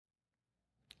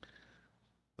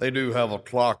They do have a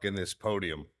clock in this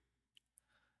podium.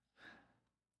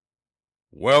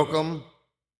 Welcome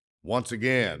once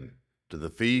again to the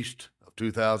Feast of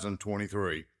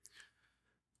 2023.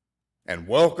 And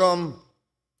welcome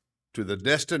to the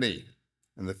destiny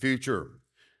and the future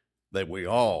that we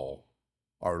all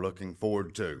are looking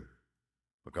forward to,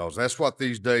 because that's what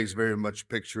these days very much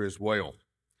picture as well.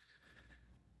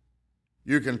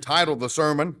 You can title the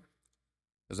sermon,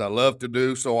 as I love to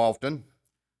do so often,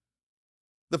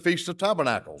 The Feast of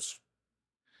Tabernacles,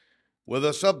 with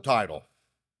a subtitle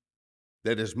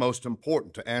that is most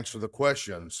important to answer the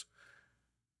questions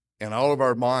in all of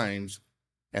our minds,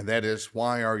 and that is,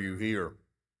 why are you here?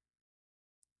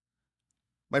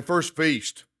 My first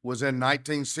feast was in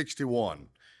 1961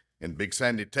 in Big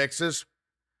Sandy, Texas.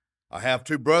 I have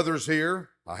two brothers here.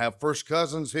 I have first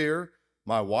cousins here.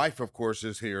 My wife, of course,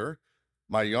 is here.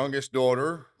 My youngest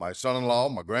daughter, my son-in-law,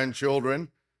 my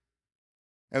grandchildren.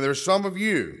 And there's some of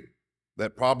you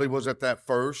that probably was at that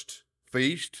first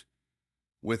feast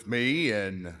with me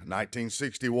in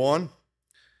 1961.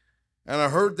 And I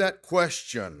heard that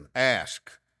question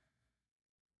asked,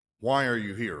 why are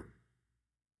you here?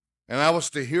 And I was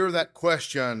to hear that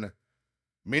question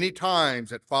many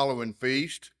times at following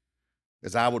feast,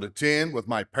 as I would attend with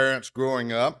my parents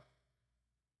growing up.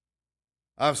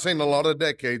 I've seen a lot of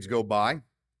decades go by.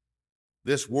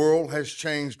 This world has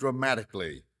changed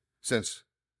dramatically since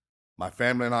my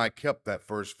family and I kept that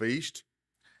first feast.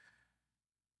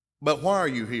 But why are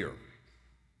you here?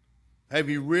 Have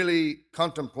you really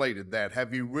contemplated that?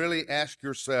 Have you really asked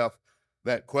yourself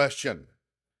that question?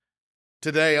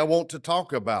 Today, I want to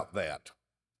talk about that.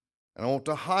 And I want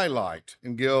to highlight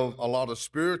and give a lot of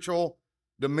spiritual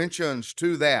dimensions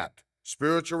to that,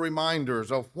 spiritual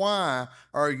reminders of why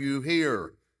are you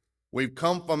here? We've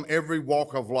come from every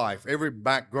walk of life, every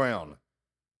background,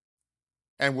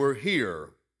 and we're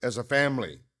here as a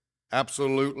family,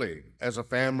 absolutely as a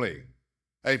family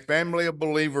of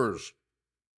believers.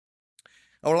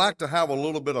 I would like to have a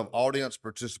little bit of audience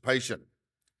participation.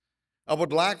 I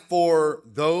would like for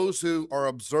those who are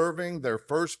observing their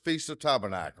first Feast of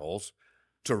Tabernacles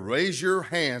to raise your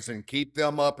hands and keep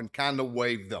them up and kind of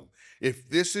wave them. If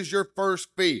this is your first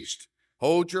feast,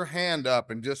 hold your hand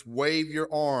up and just wave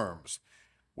your arms.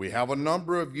 We have a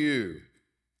number of you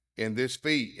in this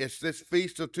feast. It's this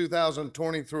Feast of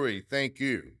 2023. Thank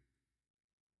you.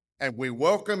 And we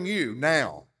welcome you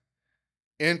now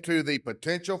into the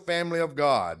potential family of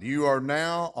God. You are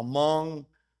now among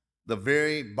the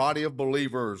very body of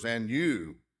believers, and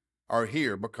you are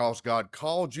here because God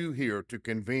called you here to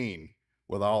convene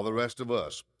with all the rest of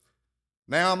us.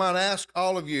 Now, I might ask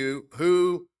all of you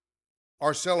who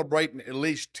are celebrating at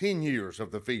least 10 years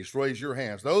of the feast, raise your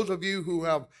hands. Those of you who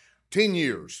have 10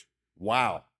 years,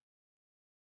 wow.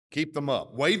 Keep them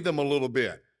up. Wave them a little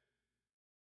bit.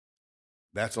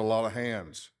 That's a lot of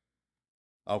hands.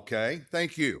 Okay,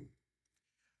 thank you.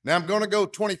 Now I'm going to go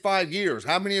 25 years.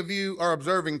 How many of you are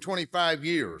observing 25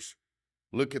 years?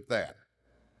 Look at that.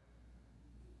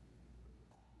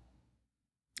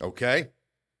 Okay.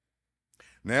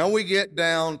 Now we get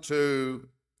down to,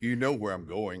 you know where I'm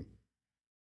going.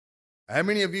 How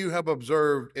many of you have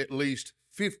observed at least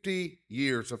 50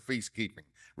 years of feast keeping?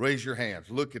 Raise your hands.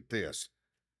 Look at this.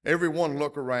 Everyone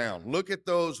look around. Look at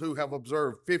those who have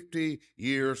observed 50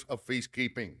 years of feast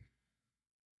keeping.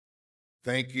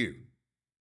 Thank you.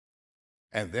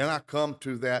 And then I come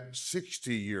to that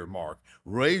 60-year mark.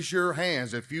 Raise your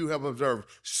hands if you have observed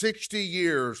 60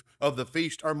 years of the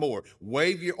feast or more.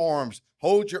 Wave your arms.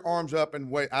 Hold your arms up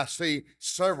and wave. I see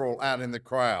several out in the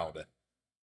crowd.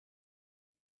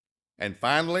 And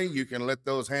finally, you can let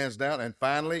those hands down. And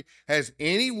finally, has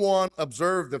anyone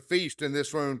observed the feast in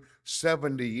this room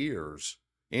 70 years?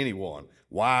 Anyone?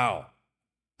 Wow.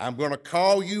 I'm going to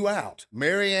call you out.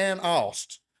 Mary Ann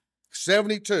Aust,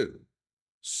 72.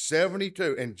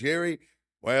 72. And Jerry,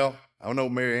 well, I don't know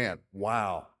Mary Ann.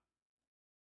 Wow.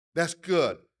 That's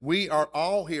good. We are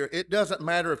all here. It doesn't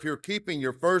matter if you're keeping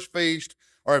your first feast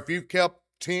or if you've kept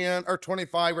 10 or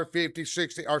 25 or 50,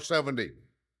 60 or 70.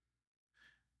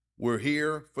 We're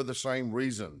here for the same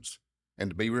reasons, and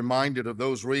to be reminded of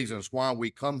those reasons why we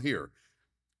come here.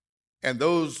 And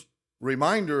those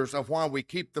reminders of why we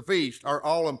keep the feast are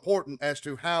all important as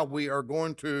to how we are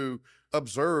going to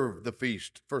observe the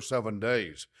feast for 7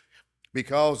 days.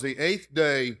 Because the 8th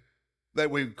day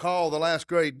that we call the last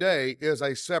great day is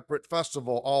a separate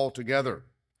festival altogether.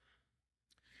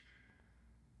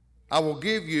 I will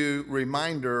give you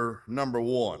reminder number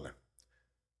 1.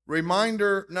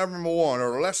 Reminder number 1,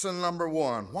 or lesson number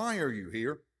 1, why are you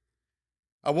here?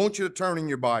 I want you to turn in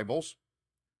your Bibles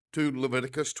to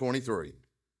Leviticus 23.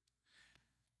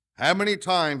 How many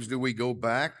times do we go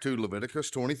back to Leviticus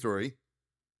 23?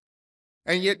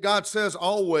 And yet God says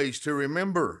always to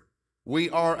remember.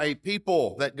 We are a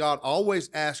people that God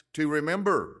always asks to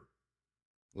remember.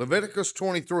 Leviticus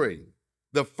 23,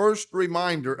 the first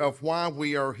reminder of why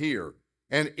we are here,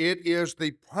 and it is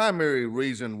the primary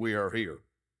reason we are here.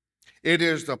 It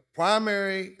is the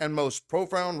primary and most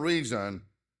profound reason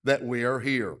that we are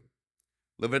here.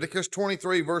 Leviticus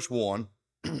 23, verse 1.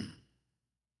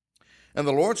 And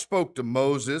the Lord spoke to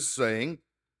Moses, saying,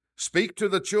 Speak to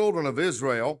the children of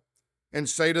Israel, and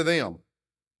say to them,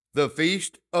 the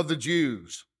feast of the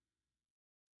Jews.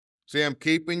 See, I'm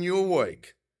keeping you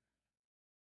awake.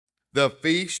 The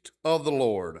feast of the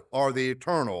Lord, or the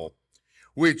eternal,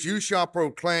 which you shall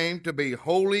proclaim to be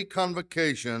holy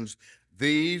convocations.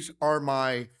 These are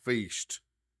my feast.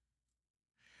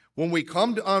 When we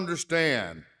come to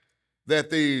understand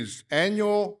that these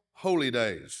annual holy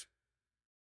days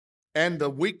and the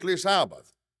weekly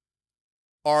Sabbath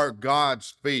are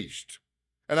God's feast.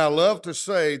 And I love to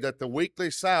say that the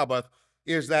weekly Sabbath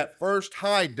is that first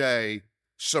high day,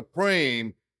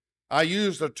 supreme. I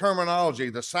use the terminology,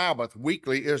 the Sabbath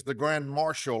weekly is the grand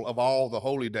marshal of all the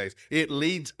holy days. It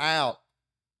leads out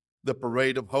the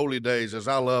parade of holy days, as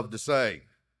I love to say.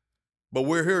 But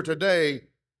we're here today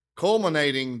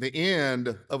culminating the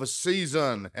end of a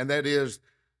season, and that is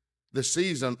the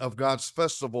season of God's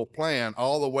festival plan,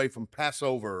 all the way from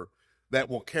Passover that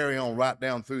will carry on right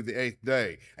down through the 8th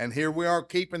day. And here we are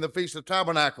keeping the Feast of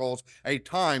Tabernacles, a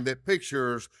time that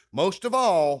pictures, most of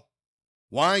all,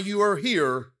 why you are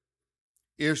here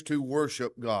is to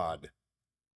worship God.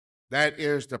 That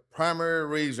is the primary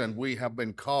reason we have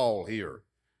been called here,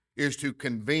 is to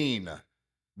convene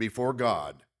before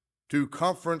God, to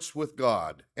conference with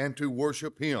God, and to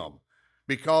worship Him.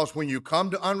 Because when you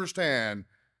come to understand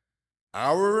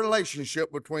our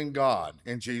relationship between God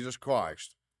and Jesus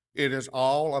Christ, it is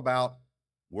all about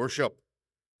worship.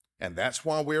 And that's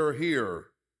why we are here,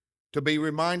 to be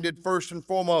reminded first and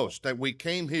foremost that we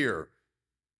came here,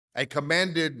 a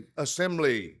commanded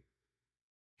assembly,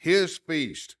 His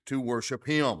feast, to worship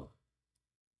Him.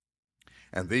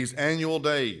 And these annual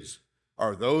days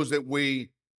are those that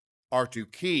we are to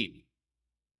keep.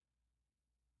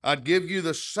 I'd give you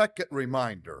the second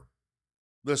reminder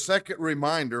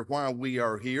why we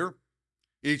are here,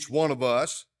 each one of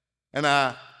us, and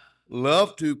I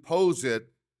love to pose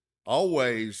it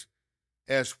always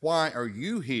as, why are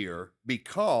you here?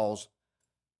 Because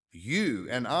you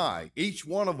and I, each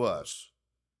one of us,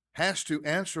 has to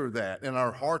answer that in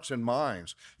our hearts and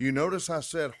minds. You notice I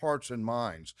said hearts and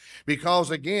minds, because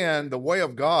again, the way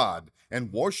of God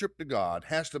and worship to God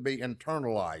has to be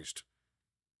internalized.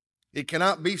 It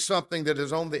cannot be something that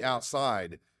is on the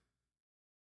outside.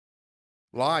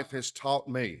 Life has taught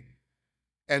me,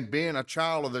 and being a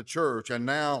child of the church and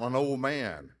now an old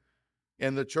man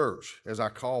in the church, as I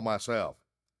call myself,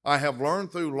 I have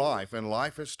learned through life, and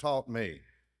life has taught me,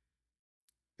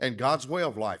 and God's way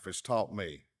of life has taught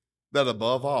me, that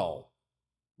above all,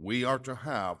 we are to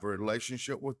have a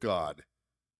relationship with God,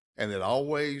 and it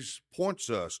always points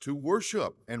us to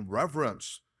worship and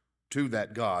reverence to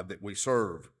that God that we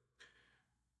serve.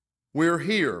 We're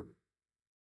here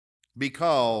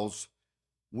because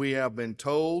we have been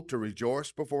told to rejoice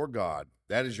before God.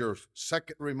 That is your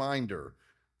second reminder,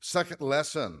 second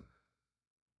lesson.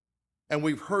 And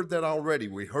we've heard that already.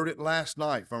 We heard it last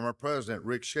night from our president,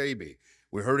 Rick Shaby.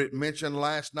 We heard it mentioned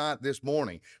last night, this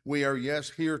morning. We are, yes,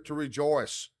 here to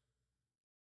rejoice.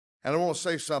 And I want to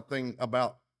say something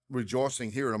about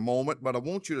rejoicing here in a moment, but I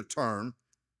want you to turn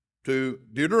to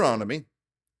Deuteronomy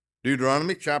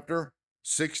chapter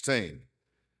 16.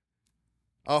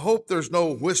 I hope there's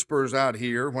no whispers out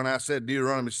here when I said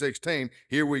Deuteronomy 16.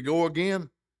 Here we go again.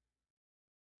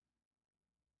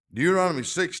 Deuteronomy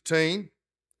 16.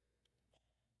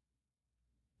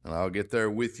 And I'll get there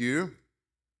with you.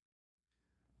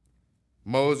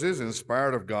 Moses,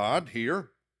 inspired of God here,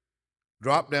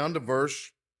 drop down to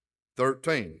verse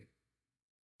 13.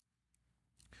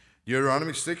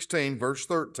 Deuteronomy 16, verse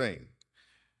 13.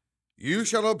 You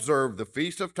shall observe the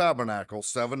Feast of Tabernacles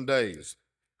 7 days,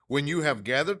 when you have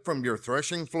gathered from your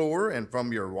threshing floor and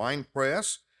from your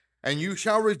winepress, and you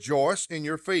shall rejoice in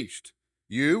your feast,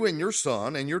 you and your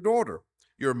son and your daughter,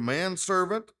 your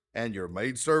manservant and your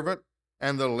maidservant,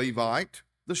 and the Levite,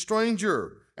 the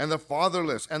stranger, and the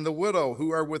fatherless, and the widow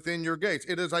who are within your gates.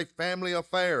 It is a family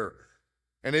affair.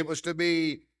 And it was to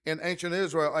be, in ancient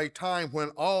Israel, a time when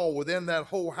all within that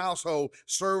whole household,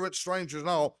 servants, strangers, and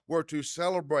all, were to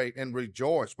celebrate and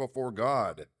rejoice before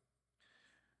God.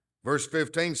 Verse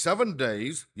 15, 7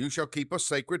 days you shall keep a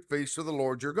sacred feast to the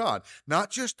Lord your God. Not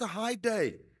just the high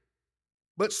day,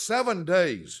 but 7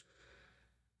 days.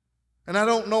 And I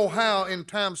don't know how in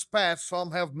times past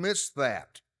some have missed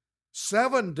that.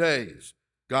 7 days,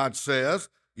 God says,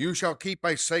 you shall keep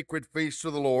a sacred feast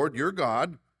to the Lord your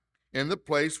God in the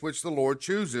place which the Lord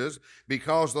chooses,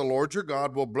 because the Lord your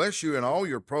God will bless you in all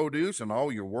your produce and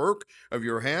all your work of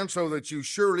your hands, so that you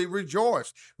surely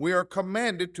rejoice. We are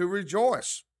commanded to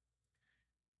rejoice.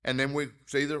 And then we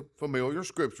see the familiar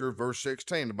scripture, verse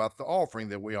 16, about the offering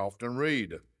that we often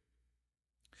read.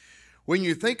 When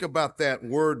you think about that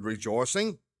word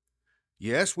rejoicing,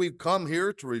 yes, we've come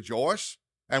here to rejoice,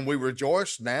 and we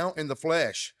rejoice now in the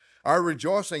flesh. Our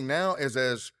rejoicing now is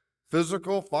as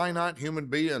physical, finite human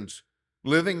beings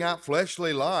living out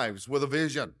fleshly lives with a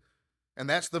vision. And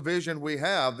that's the vision we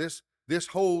have. This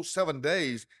whole 7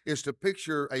 days is to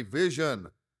picture a vision,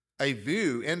 a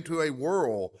view into a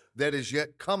world that is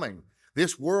yet coming.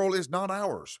 This world is not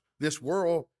ours. This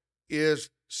world is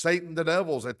Satan the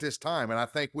devil's at this time. And I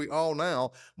think we all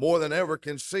now more than ever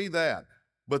can see that.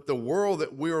 But the world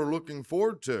that we are looking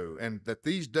forward to and that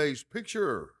these days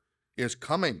picture is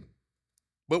coming.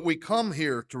 But we come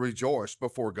here to rejoice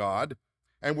before God,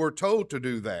 and we're told to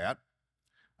do that.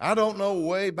 I don't know,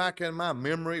 way back in my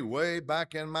memory,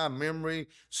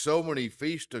 so many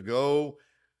feasts ago,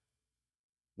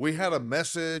 we had a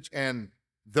message, and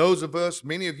those of us,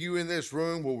 many of you in this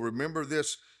room will remember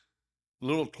this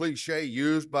little cliche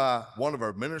used by one of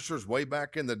our ministers way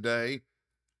back in the day.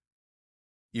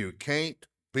 You can't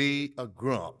be a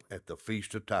grump at the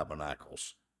Feast of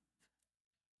Tabernacles.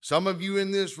 Some of you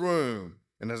in this room,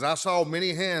 and as I saw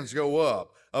many hands go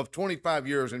up of 25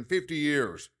 years and 50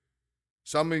 years,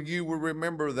 some of you will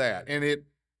remember that. And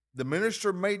the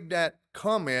minister made that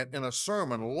comment in a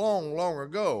sermon long, long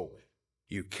ago.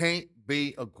 You can't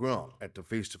be a grump at the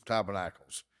Feast of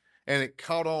Tabernacles. And it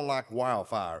caught on like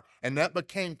wildfire. And that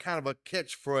became kind of a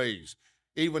catchphrase,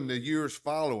 even the years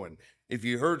following. If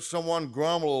you heard someone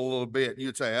grumble a little bit,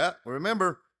 you'd say,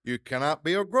 remember, you cannot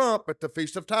be a grump at the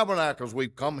Feast of Tabernacles.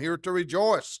 We've come here to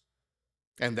rejoice.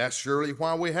 And that's surely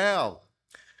why we have.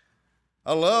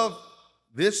 I love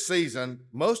this season.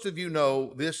 Most of you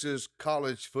know this is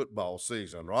college football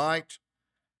season, right?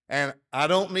 And I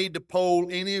don't need to poll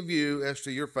any of you as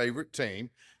to your favorite team.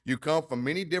 You come from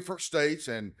many different states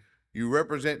and you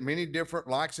represent many different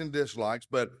likes and dislikes,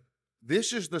 but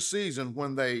this is the season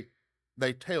when they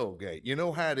tailgate. You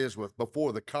know how it is with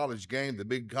before the college game, the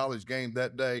big college game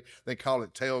that day, they call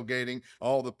it tailgating.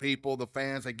 All the people, the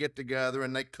fans, they get together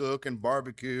and they cook and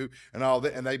barbecue and all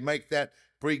that, and they make that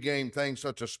pregame thing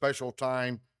such a special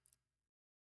time.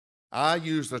 I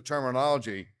use the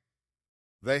terminology,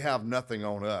 they have nothing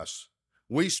on us.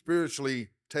 We spiritually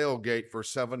tailgate for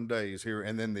 7 days here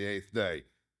and then the 8th day.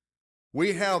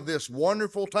 We have this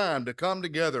wonderful time to come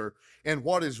together in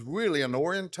what is really an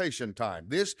orientation time.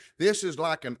 This is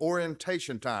like an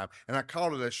orientation time, and I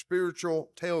call it a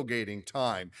spiritual tailgating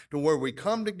time, to where we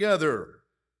come together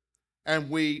and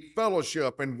we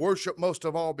fellowship and worship most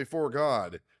of all before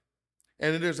God.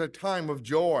 And it is a time of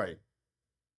joy.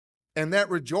 And that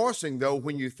rejoicing, though,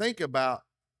 when you think about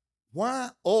why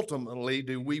ultimately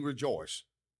do we rejoice?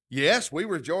 Yes, we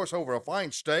rejoice over a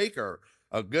fine steak or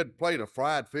a good plate of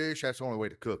fried fish. That's the only way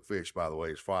to cook fish, by the way,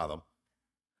 is fry them.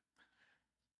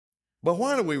 But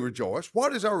why do we rejoice?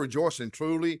 What is our rejoicing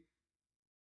truly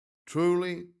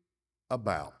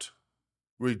about?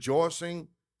 Rejoicing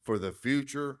for the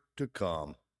future to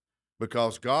come.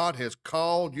 Because God has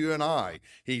called you and I.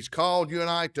 He's called you and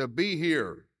I to be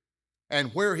here.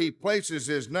 And where he places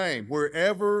his name,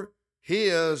 wherever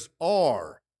his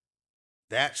are,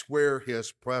 that's where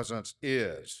his presence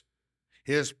is.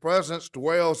 His presence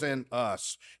dwells in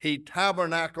us. He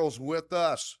tabernacles with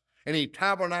us. And he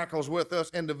tabernacles with us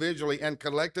individually and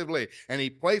collectively. And he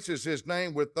places his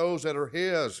name with those that are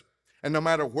his. And no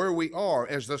matter where we are,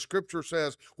 as the scripture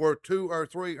says, where 2 or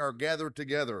 3 are gathered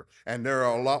together, and there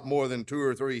are a lot more than 2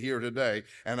 or 3 here today,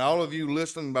 and all of you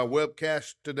listening by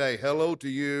webcast today, hello to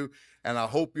you, and I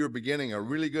hope you're beginning a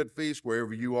really good feast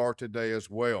wherever you are today as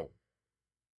well.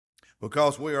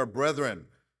 Because we are brethren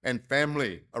and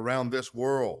family around this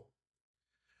world.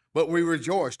 But we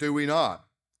rejoice, do we not?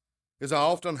 As I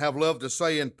often have loved to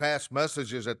say in past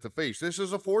messages at the feast, this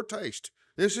is a foretaste.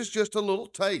 This is just a little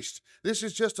taste. This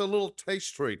is just a little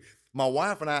taste treat. My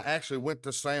wife and I actually went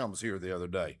to Sam's here the other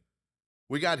day.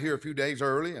 We got here a few days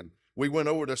early, and we went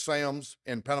over to Sam's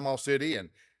in Panama City, and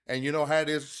you know how it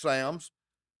is at Sam's.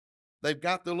 They've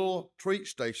got the little treat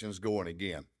stations going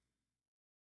again.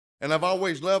 And I've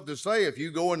always loved to say, if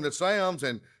you go into Sam's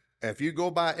and if you go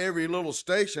by every little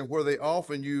station where they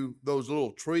offer you those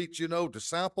little treats, to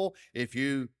sample, if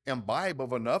you imbibe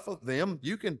of enough of them,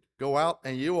 you can go out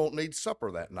and you won't need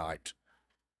supper that night.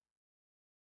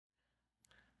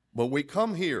 But we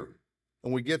come here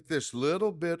and we get this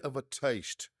little bit of a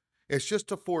taste. It's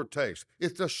just a foretaste.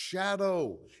 It's a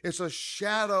shadow. It's a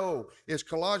shadow. As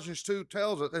Colossians 2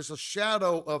 tells us, it's a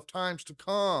shadow of times to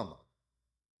come.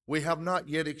 We have not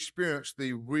yet experienced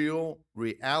the real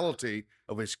reality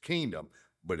of his kingdom,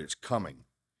 but it's coming.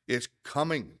 It's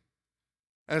coming.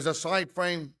 And as a side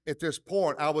frame at this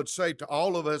point, I would say to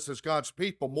all of us as God's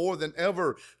people, more than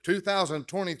ever,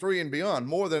 2023 and beyond,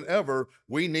 more than ever,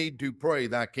 we need to pray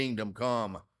thy kingdom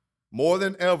come. More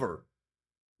than ever,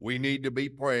 we need to be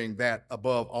praying that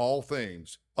above all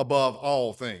things,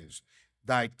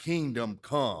 thy kingdom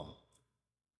come.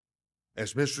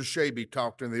 As Mr. Shaby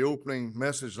talked in the opening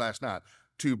message last night,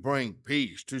 to bring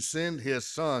peace, to send his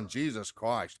son, Jesus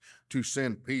Christ, to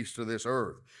send peace to this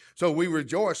earth. So we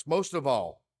rejoice most of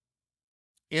all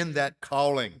in that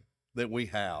calling that we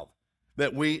have,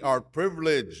 that we are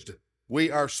privileged. We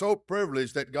are so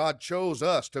privileged that God chose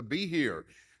us to be here,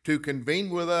 to convene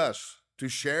with us, to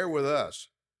share with us,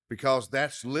 because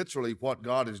that's literally what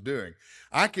God is doing.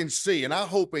 I can see, and I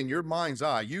hope in your mind's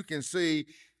eye, you can see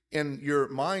in your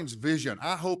mind's vision,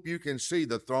 I hope you can see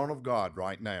the throne of God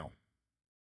right now.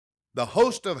 The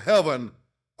host of heaven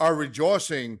are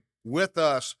rejoicing with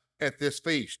us at this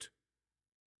feast.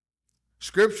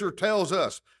 Scripture tells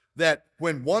us that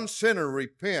when one sinner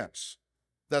repents,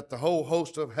 that the whole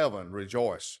host of heaven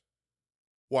rejoice.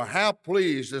 Well, how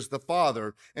pleased is the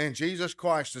Father and Jesus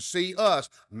Christ to see us,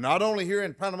 not only here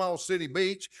in Panama City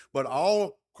Beach, but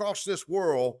all across this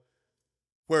world,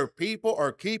 where people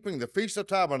are keeping the Feast of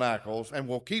Tabernacles and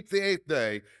will keep the 8th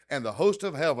day, and the host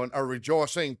of heaven are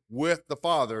rejoicing with the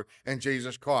Father and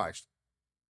Jesus Christ.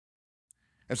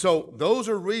 And so those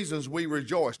are reasons we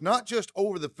rejoice, not just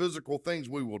over the physical things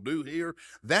we will do here.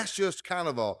 That's just kind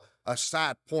of a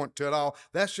side point to it all.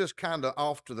 That's just kind of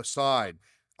off to the side.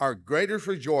 Our greatest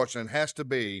rejoicing has to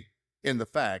be in the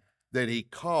fact that he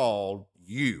called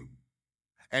you,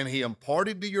 and he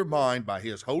imparted to your mind by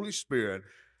his Holy Spirit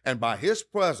and by his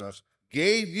presence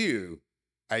gave you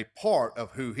a part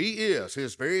of who he is,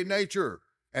 his very nature,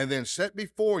 and then set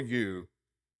before you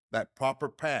that proper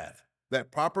path,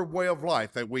 that proper way of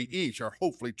life that we each are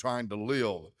hopefully trying to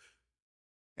live.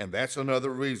 And that's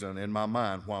another reason in my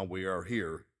mind why we are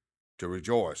here to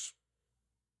rejoice.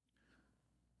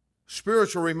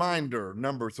 Spiritual reminder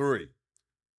number 3.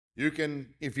 You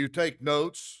can, if you take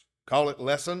notes, call it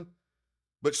lesson,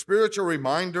 but spiritual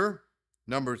reminder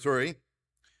number 3,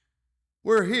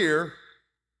 we're here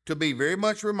to be very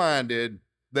much reminded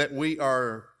that we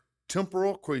are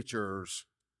temporal creatures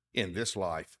in this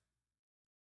life.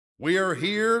 We are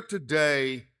here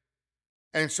today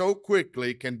and so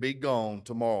quickly can be gone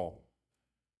tomorrow.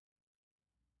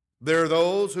 There are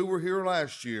those who were here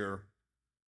last year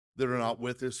that are not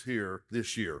with us here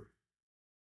this year.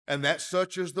 And that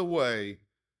such is the way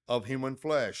of human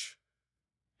flesh.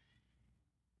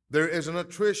 There is an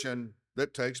attrition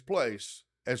that takes place,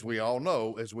 as we all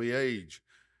know, as we age.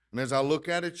 And as I look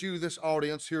at you, this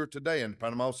audience here today in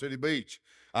Panama City Beach,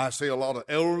 I see a lot of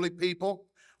elderly people.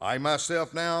 I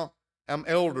myself now am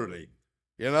elderly,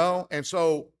 and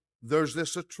so there's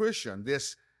this attrition,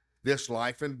 this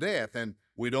life and death. And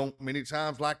we don't many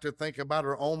times like to think about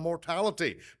our own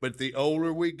mortality. But the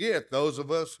older we get, those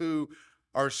of us who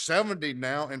are 70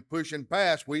 now and pushing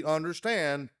past, we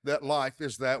understand that life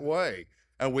is that way.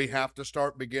 And we have to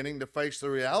start beginning to face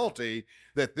the reality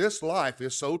that this life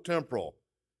is so temporal.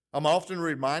 I'm often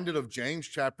reminded of James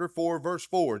chapter 4, verse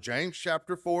 4. James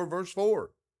chapter 4, verse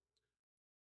 4.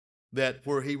 That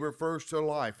where he refers to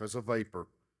life as a vapor,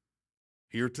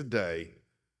 here today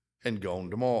and gone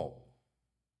tomorrow.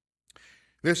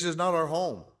 This is not our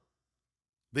home.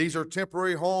 These are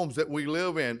temporary homes that we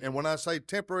live in. And when I say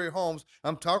temporary homes,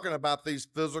 I'm talking about these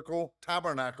physical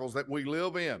tabernacles that we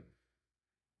live in.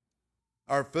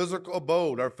 Our physical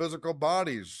abode, our physical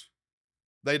bodies,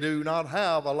 they do not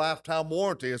have a lifetime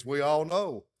warranty, as we all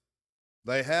know.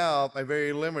 They have a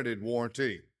very limited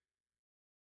warranty.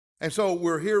 And so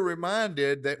we're here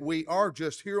reminded that we are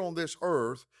just here on this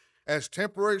earth as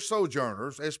temporary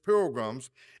sojourners, as pilgrims,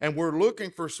 and we're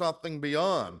looking for something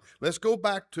beyond. Let's go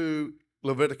back to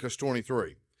Leviticus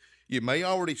 23. You may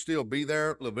already still be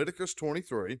there. Leviticus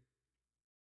 23.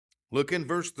 Look in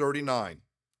verse 39.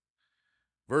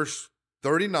 Verse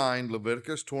 39,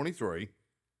 Leviticus 23.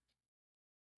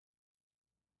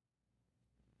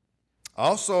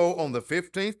 Also on the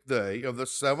 15th day of the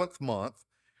 7th month,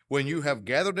 when you have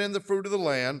gathered in the fruit of the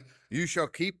land, you shall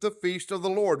keep the feast of the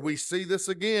Lord. We see this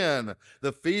again,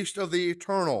 the feast of the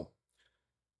eternal.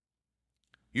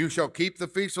 You shall keep the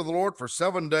feast of the Lord for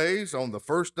 7 days. On the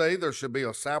first day there shall be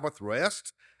a Sabbath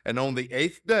rest, and on the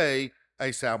 8th day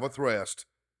a Sabbath rest.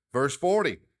 Verse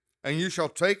 40, And you shall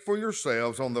take for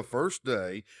yourselves on the first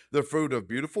day the fruit of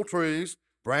beautiful trees,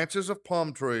 branches of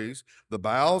palm trees, the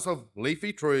boughs of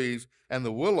leafy trees, and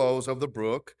the willows of the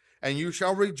brook, and you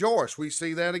shall rejoice. We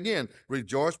see that again.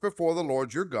 Rejoice before the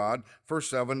Lord your God for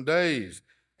 7 days.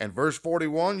 And verse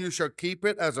 41, you shall keep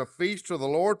it as a feast to the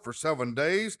Lord for 7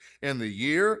 days in the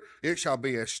year. It shall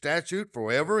be a statute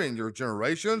forever in your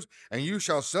generations, and you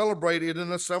shall celebrate it in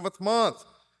the 7th month.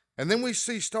 And then we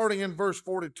see, starting in verse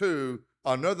 42,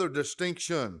 another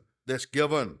distinction that's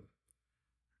given.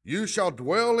 You shall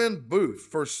dwell in booths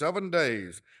for 7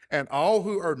 days, and all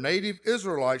who are native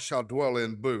Israelites shall dwell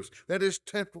in booths. That is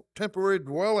temporary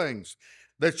dwellings.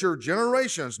 That your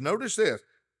generations, notice this,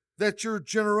 that your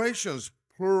generations,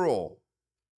 plural,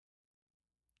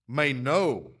 may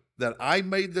know that I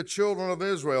made the children of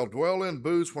Israel dwell in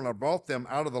booths when I brought them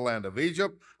out of the land of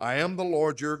Egypt. I am the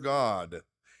Lord your God.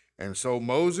 And so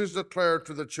Moses declared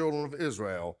to the children of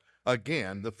Israel,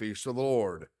 again, the feast of the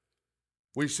Lord.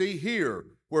 We see here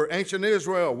where ancient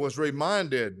Israel was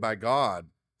reminded by God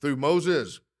through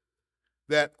Moses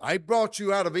that I brought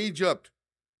you out of Egypt,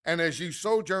 and as you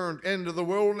sojourned into the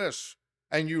wilderness,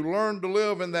 and you learned to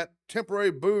live in that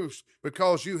temporary booth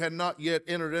because you had not yet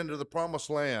entered into the promised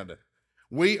land.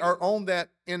 We are on that,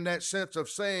 in that sense of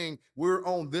saying we're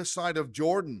on this side of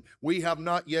Jordan. We have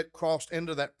not yet crossed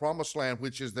into that promised land,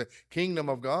 which is the kingdom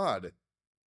of God.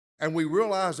 And we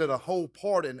realize that a whole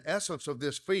part and essence of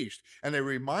this feast, and a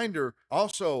reminder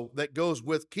also that goes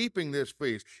with keeping this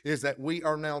feast, is that we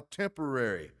are now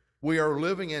temporary. We are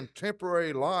living in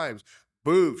temporary lives.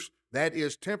 Booths, that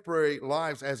is temporary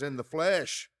lives as in the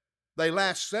flesh. They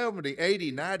last 70,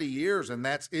 80, 90 years, and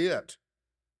that's it.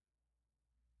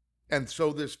 And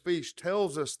so this feast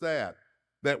tells us that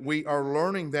we are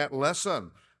learning that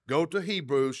lesson. Go to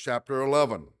Hebrews chapter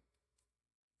 11.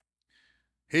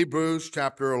 Hebrews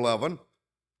chapter 11.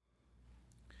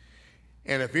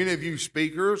 And if any of you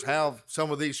speakers have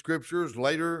some of these scriptures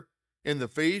later in the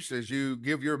feast as you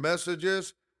give your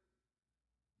messages,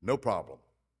 no problem.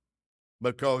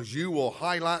 Because you will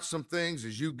highlight some things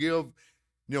as you give,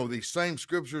 these same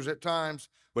scriptures at times.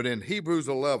 But in Hebrews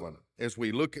 11, as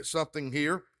we look at something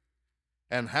here,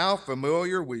 and how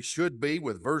familiar we should be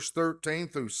with verse 13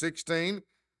 through 16,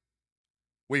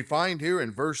 we find here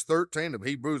in verse 13 of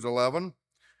Hebrews 11,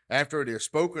 after it is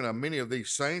spoken of many of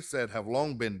these saints that have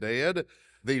long been dead,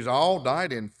 these all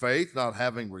died in faith, not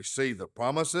having received the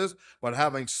promises, but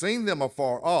having seen them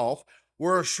afar off,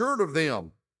 were assured of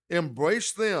them,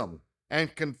 embraced them,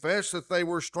 and confessed that they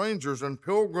were strangers and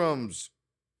pilgrims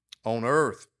on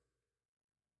earth.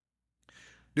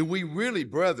 Do we really,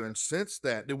 brethren, sense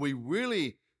that? Do we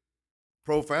really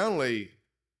profoundly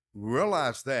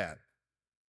realize that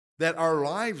our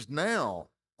lives now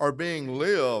are being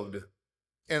lived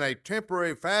in a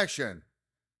temporary fashion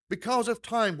because if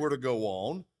time were to go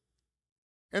on,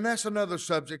 and that's another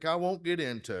subject I won't get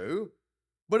into,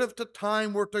 but if the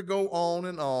time were to go on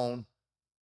and on,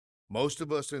 most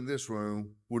of us in this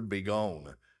room would be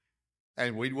gone,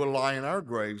 and we will lie in our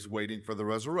graves waiting for the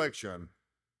resurrection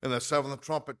and the 7th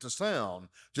trumpet to sound,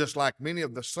 just like many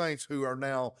of the saints who are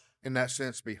now, in that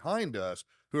sense, behind us,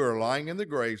 who are lying in the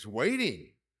graves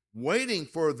waiting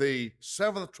for the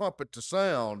 7th trumpet to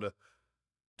sound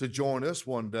to join us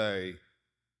one day.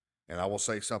 And I will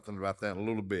say something about that in a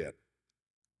little bit.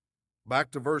 Back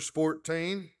to verse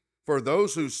 14. For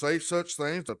those who say such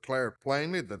things declare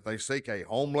plainly that they seek a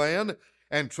homeland,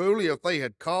 and truly if they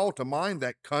had called to mind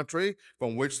that country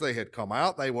from which they had come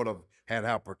out, they would have had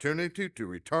opportunity to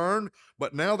return,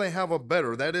 but now they have a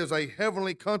better, that is a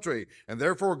heavenly country, and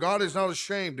therefore God is not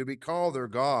ashamed to be called their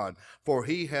God, for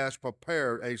he has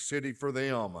prepared a city for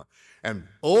them. And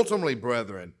ultimately,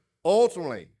 brethren,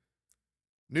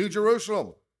 New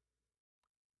Jerusalem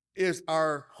is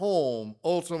our home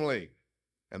ultimately.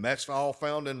 And that's all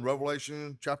found in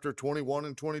Revelation chapter 21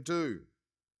 and 22.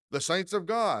 The saints of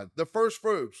God, the first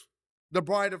fruits, the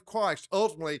bride of Christ,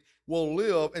 ultimately will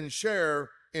live and share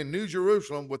in New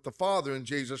Jerusalem with the Father in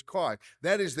Jesus Christ.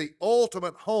 That is the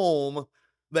ultimate home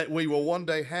that we will one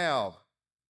day have.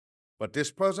 But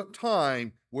this present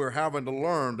time, we're having to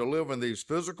learn to live in these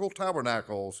physical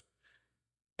tabernacles.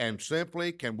 And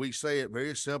simply, can we say it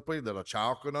very simply that a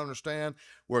child could understand?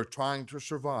 We're trying to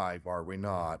survive, are we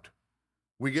not?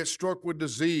 We get struck with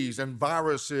disease and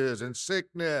viruses and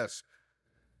sickness.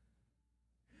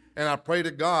 And I pray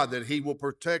to God that he will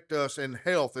protect us in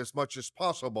health as much as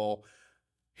possible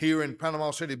here in Panama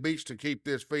City Beach to keep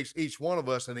this feast, each one of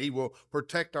us, and he will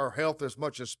protect our health as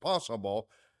much as possible.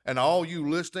 And all you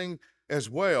listening as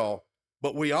well.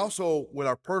 But we also, with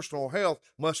our personal health,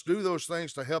 must do those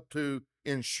things to help to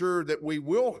ensure that we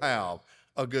will have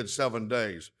a good 7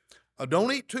 days.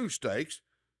 Don't eat 2 steaks.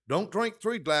 Don't drink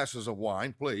 3 glasses of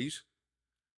wine, please.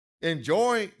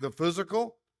 Enjoy the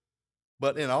physical,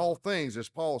 but in all things, as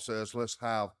Paul says, let's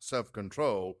have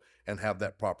self-control and have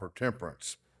that proper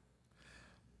temperance.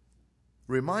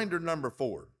 Reminder number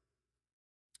 4.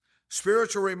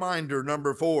 Spiritual reminder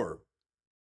number 4.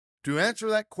 To answer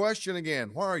that question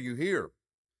again, why are you here?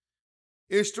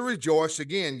 Is to rejoice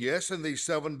again, yes, in these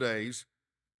 7 days.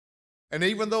 And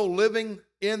even though living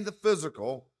in the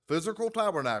physical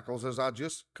tabernacles, as I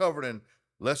just covered in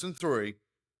lesson 3,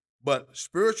 but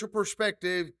spiritual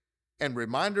perspective and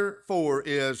reminder 4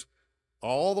 is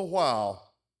all the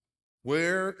while,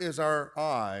 where is our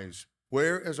eyes?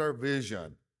 Where is our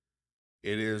vision?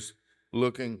 It is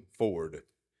looking forward.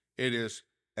 It is,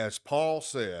 as Paul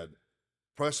said,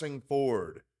 pressing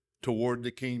forward toward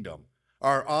the kingdom.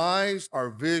 Our eyes, our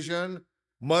vision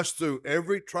must, through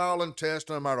every trial and test,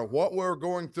 no matter what we're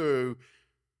going through,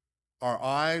 our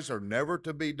eyes are never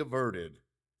to be diverted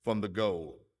from the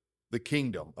goal, the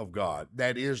kingdom of God.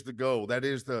 That is the goal. That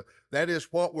is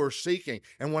what we're seeking.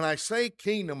 And when I say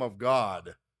kingdom of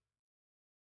God,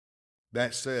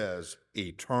 that says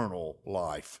eternal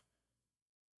life.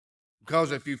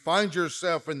 Because if you find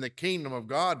yourself in the kingdom of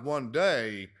God one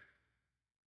day,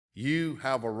 you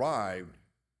have arrived,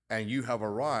 and you have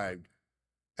arrived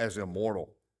as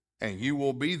immortal, and you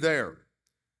will be there.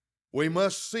 We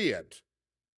must see it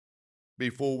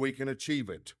before we can achieve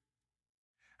it.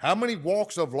 How many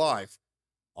walks of life,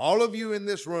 all of you in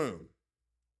this room,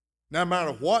 no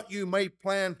matter what you may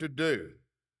plan to do,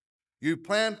 you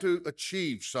plan to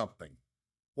achieve something,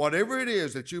 whatever it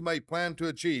is that you may plan to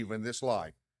achieve in this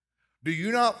life. Do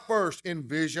you not first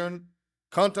envision,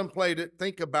 contemplate it,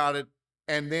 think about it,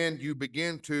 and then you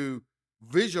begin to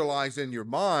visualize in your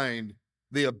mind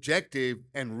the objective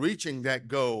and reaching that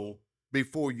goal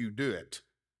before you do it?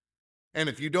 And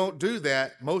if you don't do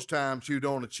that, most times you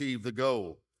don't achieve the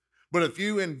goal. But if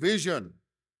you envision,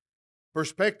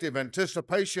 perspective,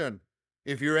 anticipation,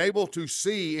 if you're able to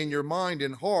see in your mind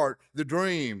and heart the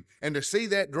dream, and to see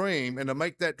that dream and to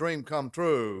make that dream come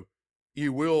true,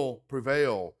 you will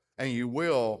prevail and you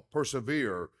will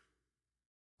persevere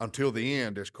until the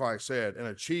end, as Christ said, and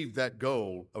achieve that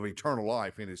goal of eternal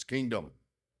life in his kingdom.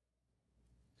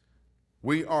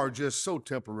 We are just so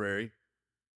temporary,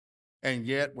 and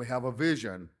yet we have a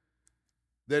vision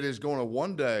that is going to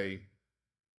one day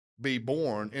be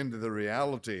born into the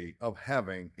reality of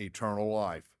having eternal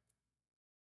life.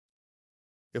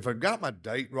 If I got my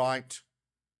date right,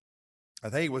 I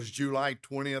think it was July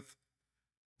 20th.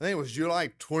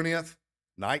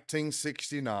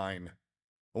 1969.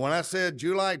 When I said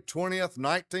July 20th,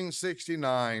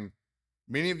 1969,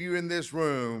 many of you in this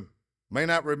room may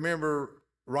not remember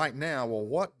right now. Well,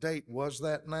 what date was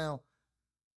that now?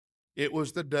 It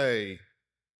was the day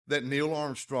that Neil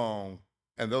Armstrong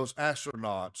and those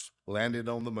astronauts landed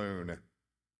on the moon.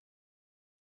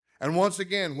 And once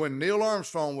again, when Neil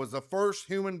Armstrong was the first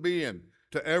human being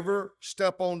to ever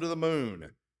step onto the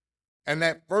moon, and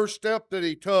that first step that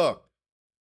he took,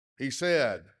 he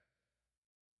said,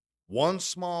 one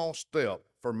small step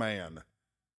for man,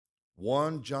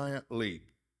 one giant leap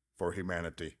for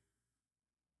humanity.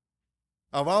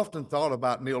 I've often thought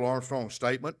about Neil Armstrong's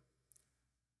statement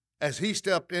as he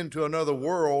stepped into another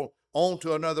world,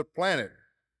 onto another planet.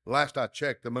 Last I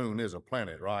checked, the moon is a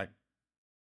planet, right?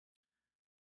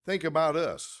 Think about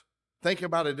us. Think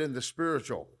about it in the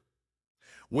spiritual.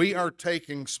 We are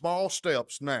taking small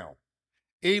steps now.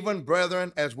 Even,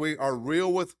 brethren, as we are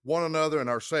real with one another and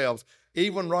ourselves,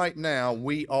 even right now,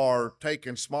 we are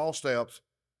taking small steps,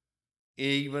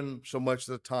 even so much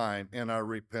of the time in our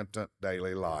repentant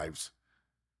daily lives.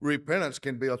 Repentance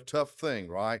can be a tough thing,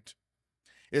 right?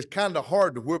 It's kind of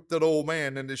hard to whip that old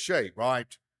man into shape,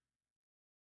 right?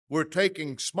 We're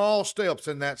taking small steps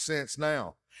in that sense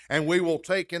now. And we will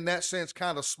take, in that sense,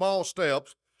 kind of small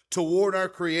steps toward our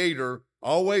Creator,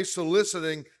 always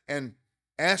soliciting and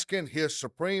asking his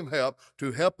supreme help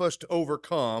to help us to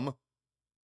overcome.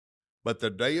 But the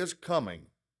day is coming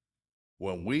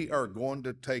when we are going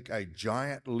to take a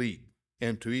giant leap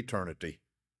into eternity.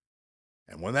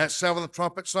 And when that seventh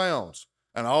trumpet sounds,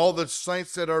 and all the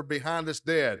saints that are behind us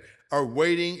dead are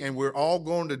waiting, and we're all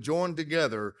going to join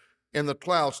together in the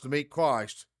clouds to meet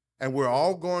Christ, and we're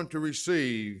all going to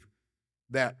receive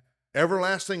that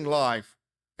everlasting life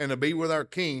and to be with our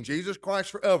King, Jesus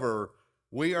Christ, forever,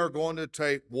 we are going to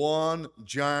take one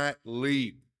giant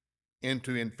leap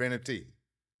into infinity.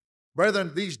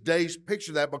 Brethren, these days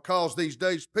picture that, because these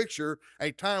days picture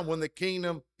a time when the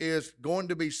kingdom is going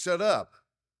to be set up.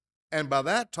 And by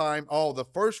that time, all the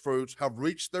first fruits have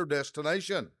reached their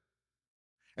destination.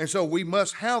 And so we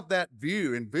must have that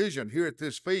view and vision here at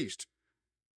this feast.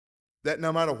 that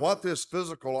no matter what this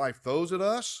physical life throws at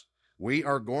us, we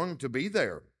are going to be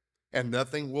there and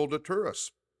nothing will deter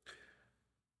us.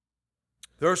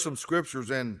 There are some scriptures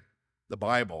in the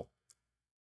Bible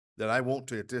that I want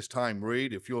to at this time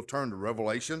read. If you'll turn to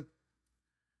Revelation.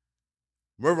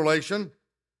 Revelation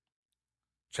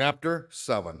chapter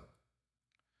 7.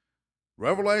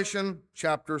 Revelation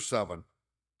chapter 7.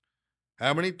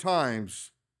 How many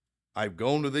times I've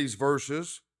gone to these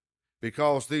verses,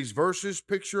 because these verses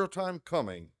picture a time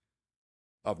coming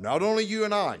of not only you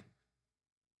and I,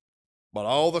 but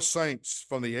all the saints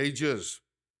from the ages.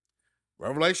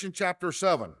 Revelation chapter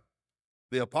 7,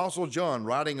 the Apostle John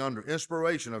writing under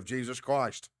inspiration of Jesus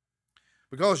Christ.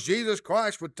 Because Jesus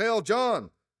Christ would tell John,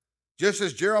 just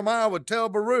as Jeremiah would tell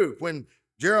Baruch. When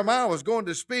Jeremiah was going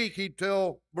to speak, he'd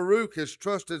tell Baruch, his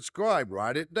trusted scribe,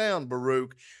 write it down,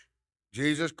 Baruch.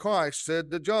 Jesus Christ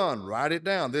said to John, write it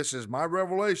down. This is my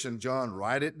revelation, John,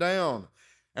 write it down.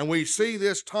 And we see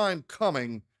this time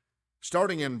coming,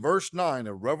 starting in verse 9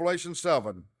 of Revelation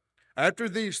 7. After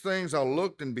these things I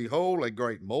looked, and behold, a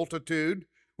great multitude,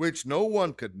 which no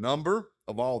one could number,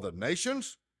 of all the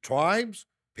nations, tribes,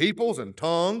 peoples, and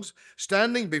tongues,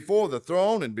 standing before the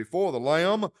throne and before the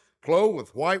Lamb, clothed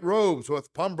with white robes,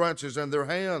 with palm branches in their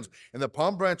hands. And the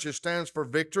palm branches stands for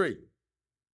victory.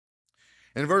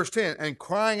 In verse 10, and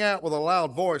crying out with a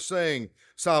loud voice, saying,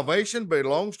 salvation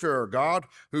belongs to our God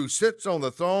who sits on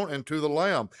the throne and to the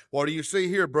Lamb. What do you see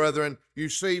here, brethren? You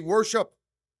see worship.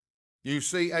 You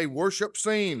see a worship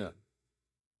scene.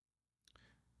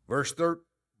 Verse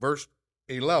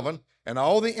 11, and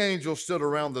all the angels stood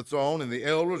around the throne, and the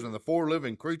elders and the four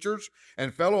living creatures,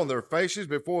 and fell on their faces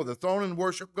before the throne and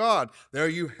worshiped God. There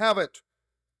you have it.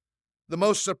 The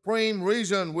most supreme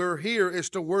reason we're here is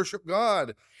to worship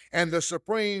God. And the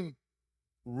supreme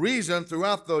reason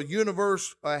throughout the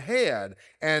universe ahead,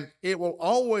 and it will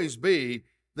always be,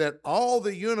 that all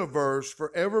the universe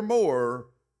forevermore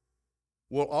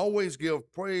will always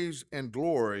give praise and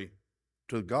glory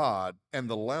to God and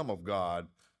the Lamb of God,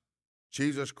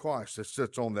 Jesus Christ, that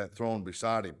sits on that throne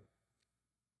beside him.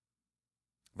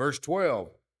 Verse 12,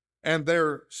 and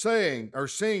they're singing,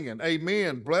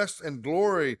 amen, blessed and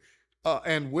glory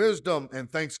and wisdom and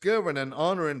thanksgiving and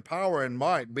honor and power and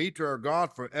might be to our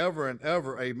God forever and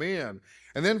ever, amen.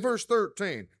 And then verse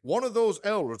 13, one of those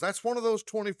elders, that's one of those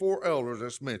 24 elders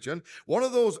that's mentioned, one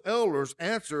of those elders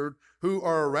answered, who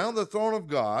are around the throne of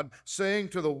God, saying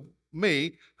to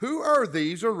me, who are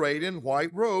these arrayed in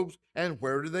white robes, and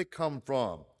where do they come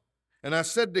from? And I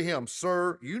said to him,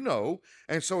 sir, you know.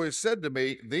 And so he said to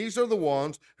me, these are the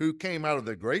ones who came out of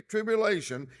the great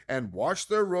tribulation and washed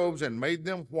their robes and made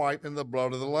them white in the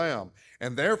blood of the Lamb.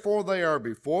 And therefore they are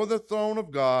before the throne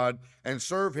of God and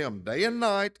serve him day and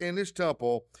night in his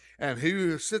temple. And he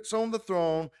who sits on the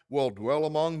throne will dwell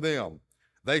among them.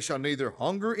 They shall neither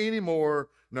hunger any more,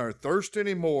 nor thirst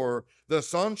any more. The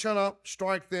sun shall not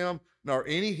strike them, nor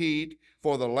any heat.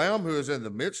 For the Lamb who is in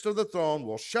the midst of the throne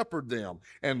will shepherd them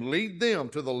and lead them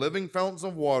to the living fountains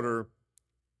of water.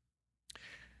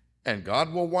 And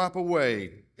God will wipe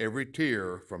away every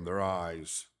tear from their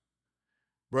eyes.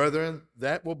 Brethren,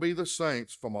 that will be the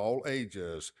saints from all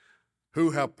ages who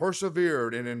have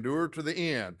persevered and endured to the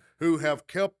end, who have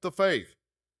kept the faith.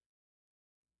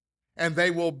 And they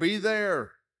will be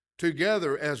there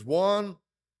together as one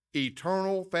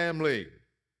eternal family.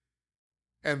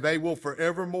 And they will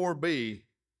forevermore be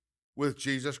with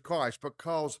Jesus Christ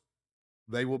because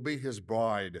they will be his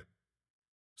bride.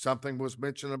 Something was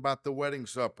mentioned about the wedding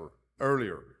supper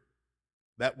earlier.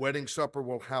 That wedding supper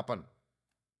will happen.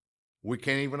 We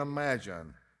can't even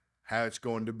imagine how it's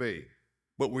going to be.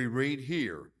 But we read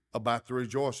here about the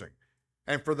rejoicing.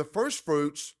 And for the first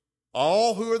fruits,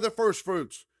 all who are the first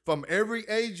fruits from every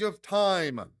age of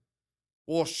time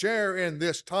will share in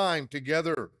this time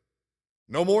together.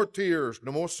 No more tears,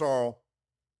 no more sorrow.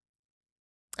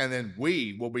 And then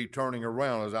we will be turning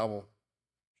around, as I will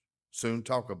soon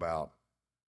talk about,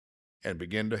 and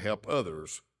begin to help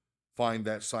others find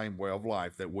that same way of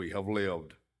life that we have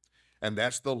lived. And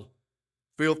that's the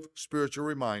fifth spiritual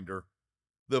reminder,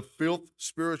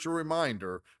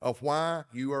 of why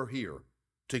you are here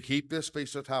to keep this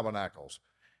Feast of Tabernacles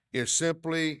is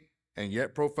simply and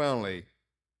yet profoundly,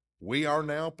 we are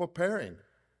now preparing.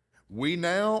 We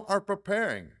now are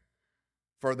preparing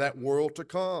for that world to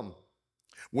come.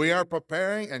 We are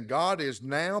preparing, and God is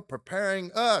now preparing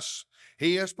us.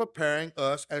 He is preparing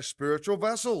us as spiritual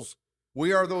vessels.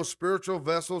 We are those spiritual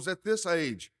vessels at this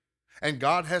age. And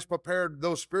God has prepared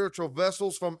those spiritual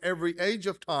vessels from every age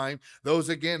of time, those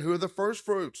again who are the first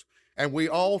fruits. And we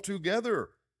all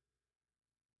together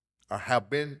have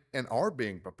been and are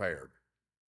being prepared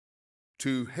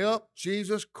to help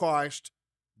Jesus Christ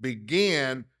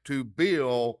begin to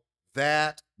build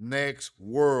that next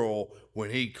world when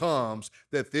he comes,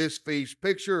 that this feast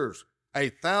pictures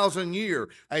 1,000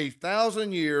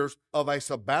 years of a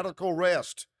sabbatical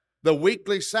rest. The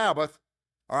weekly Sabbath,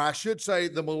 or I should say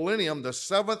the millennium, the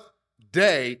seventh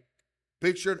day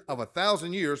pictured of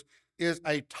 1,000 years, is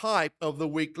a type of the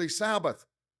weekly Sabbath.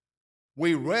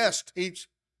 We rest each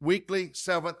weekly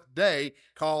seventh day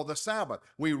called the Sabbath.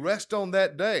 We rest on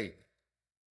that day.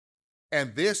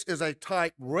 And this is a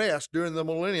type rest during the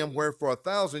millennium where for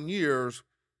 1,000 years,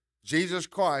 Jesus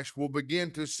Christ will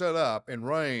begin to set up and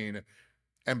reign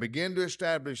and begin to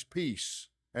establish peace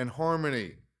and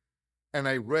harmony and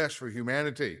a rest for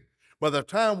humanity. By the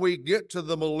time we get to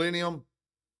the millennium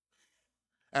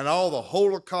and all the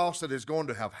Holocaust that is going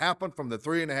to have happened from the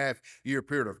 3.5-year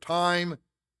period of time,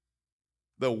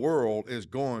 the world is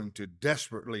going to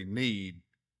desperately need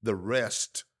the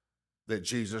rest that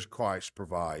Jesus Christ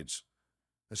provides.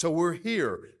 And so we're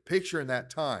here picturing that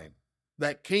time,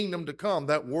 that kingdom to come,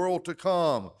 that world to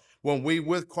come, when we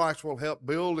with Christ will help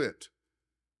build it.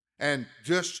 And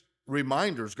just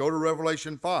reminders, go to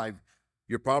Revelation 5.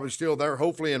 You're probably still there,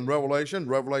 hopefully in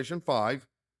Revelation 5.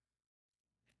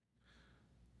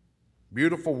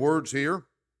 Beautiful words here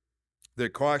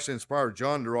that Christ inspired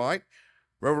John to write.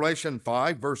 Revelation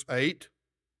 5, verse 8.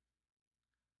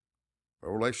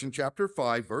 Revelation chapter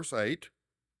 5, verse 8.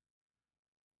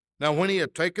 Now when he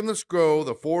had taken the scroll,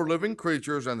 the 4 living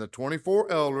creatures and the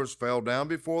 24 elders fell down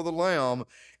before the Lamb,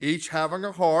 each having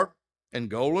a harp and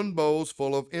golden bowls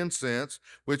full of incense,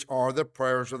 which are the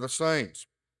prayers of the saints.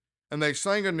 And they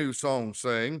sang a new song,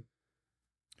 saying,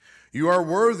 You are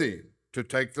worthy to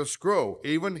take the scroll.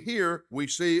 Even here we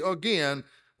see again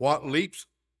what leaps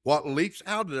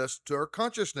out at us to our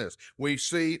consciousness. We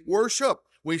see worship.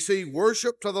 We see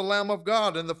worship to the Lamb of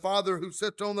God and the Father who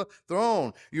sits on the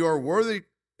throne. You are worthy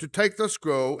to take the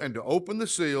scroll and to open the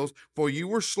seals, for you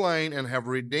were slain and have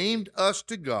redeemed us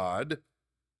to God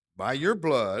by your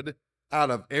blood out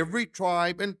of every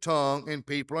tribe and tongue and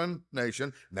people and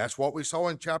nation. And that's what we saw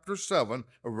in chapter 7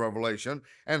 of Revelation.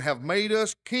 And have made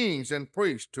us kings and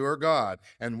priests to our God,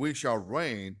 and we shall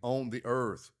reign on the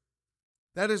earth.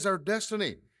 That is our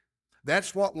destiny.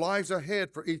 That's what lies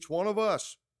ahead for each one of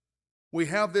us. We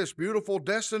have this beautiful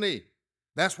destiny.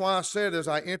 That's why I said, as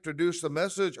I introduced the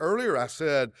message earlier, I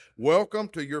said, welcome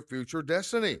to your future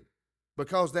destiny,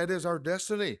 because that is our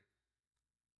destiny.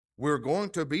 We're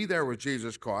going to be there with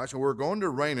Jesus Christ, and we're going to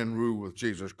reign and rule with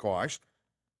Jesus Christ.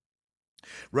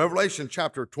 Revelation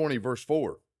chapter 20, verse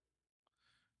 4.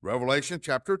 Revelation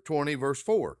chapter 20, verse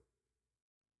 4.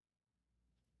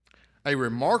 A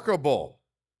remarkable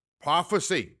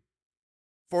prophecy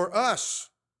for us,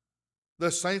 the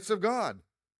saints of God,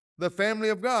 the family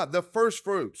of God, the first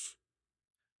fruits.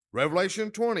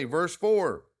 Revelation 20, verse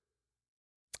 4.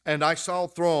 And I saw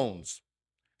thrones,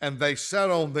 and they sat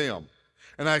on them.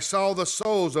 And I saw the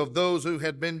souls of those who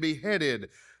had been beheaded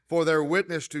for their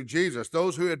witness to Jesus,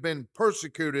 those who had been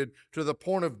persecuted to the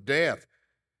point of death,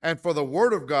 and for the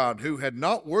word of God, who had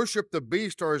not worshipped the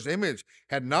beast or his image,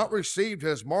 had not received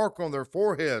his mark on their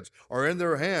foreheads or in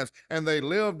their hands, and they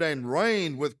lived and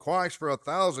reigned with Christ for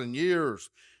 1,000 years.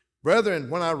 Brethren,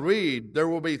 when I read, there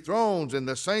will be thrones and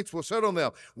the saints will sit on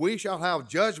them. We shall have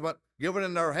judgment given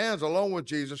in our hands along with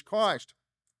Jesus Christ.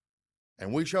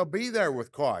 And we shall be there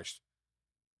with Christ.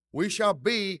 We shall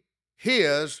be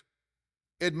his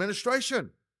administration.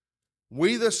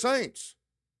 We the saints,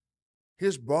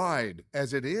 his bride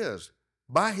as it is,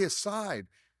 by his side.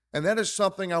 And that is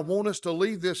something I want us to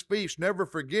leave this feast, never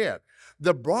forget.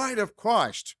 The bride of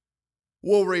Christ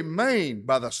will remain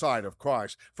by the side of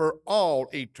Christ for all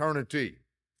eternity.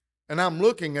 And I'm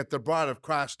looking at the bride of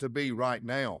Christ to be right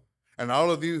now. And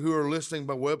all of you who are listening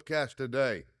by webcast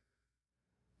today,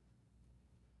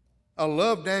 I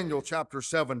love Daniel chapter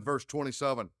 7, verse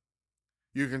 27.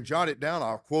 You can jot it down.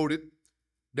 I'll quote it.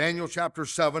 Daniel chapter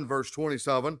 7, verse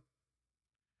 27.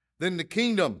 Then the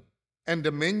kingdom and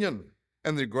dominion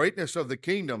and the greatness of the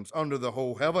kingdoms under the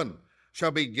whole heaven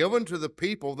shall be given to the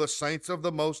people, the saints of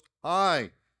the Most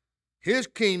High. His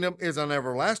kingdom is an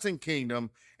everlasting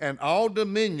kingdom, and all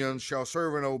dominions shall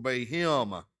serve and obey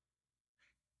him.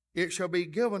 It shall be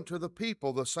given to the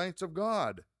people, the saints of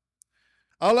God.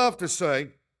 I love to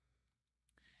say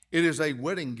it is a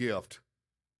wedding gift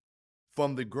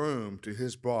from the groom to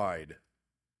his bride.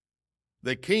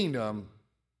 The kingdom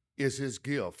is his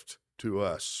gift to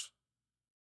us.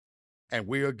 And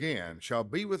we again shall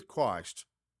be with Christ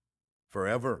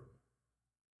forever.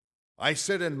 I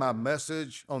said in my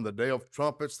message on the Day of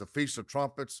Trumpets, the Feast of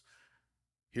Trumpets,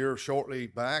 here shortly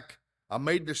back, I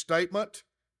made the statement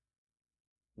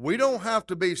We don't have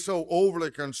to be so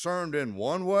overly concerned in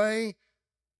one way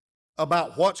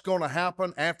about what's going to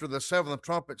happen after the seventh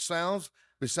trumpet sounds,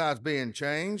 besides being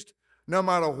changed. No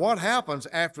matter what happens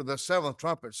after the seventh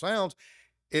trumpet sounds,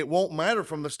 it won't matter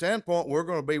from the standpoint we're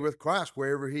going to be with Christ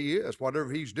wherever he is.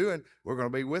 Whatever he's doing, we're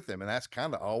going to be with him. And that's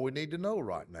kind of all we need to know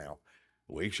right now.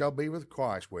 We shall be with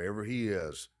Christ wherever he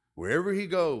is. Wherever he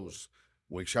goes,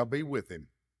 we shall be with him.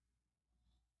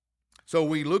 So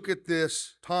we look at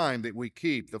this time that we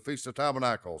keep, the Feast of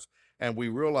Tabernacles, and we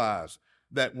realize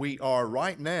that we are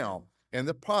right now in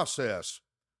the process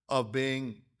of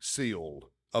being sealed,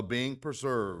 of being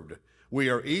preserved. We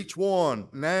are each one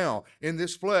now in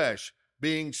this flesh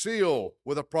being sealed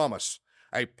with a promise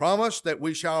that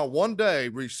we shall one day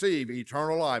receive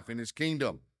eternal life in his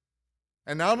kingdom.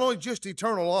 And not only just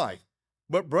eternal life,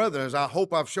 but brethren, as I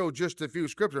hope I've showed just a few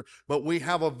scriptures, but we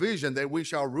have a vision that we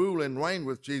shall rule and reign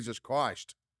with Jesus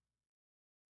Christ.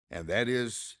 And that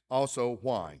is also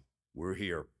why we're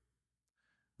here.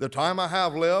 The time I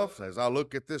have left, as I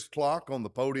look at this clock on the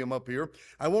podium up here,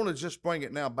 I want to just bring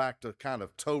it now back to kind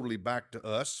of totally back to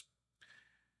us.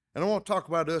 And I want to talk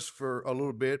about us for a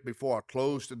little bit before I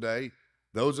close today.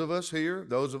 Those of us here,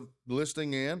 those of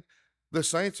listening in, the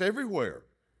saints everywhere.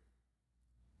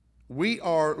 We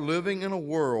are living in a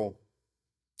world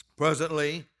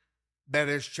presently that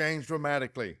has changed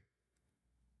dramatically.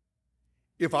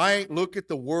 If I look at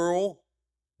the world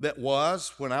that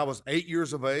was when I was 8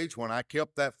 years of age, when I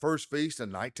kept that first feast in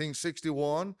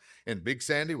 1961 in Big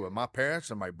Sandy with my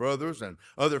parents and my brothers and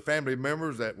other family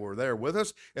members that were there with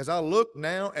us, as I look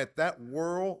now at that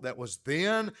world that was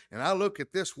then, and I look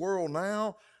at this world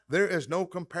now, there is no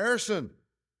comparison.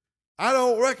 I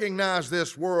don't recognize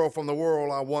this world from the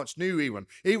world I once knew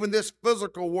even this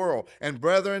physical world. And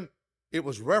brethren, it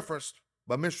was referenced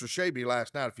by Mr. Shaby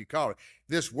last night, if you call it.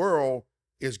 This world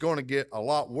is going to get a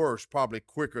lot worse probably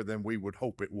quicker than we would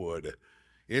hope it would.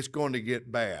 It's going to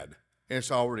get bad. And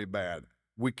it's already bad.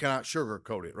 We cannot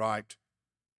sugarcoat it, right?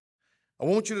 I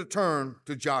want you to turn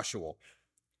to Joshua.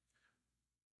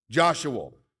 Joshua.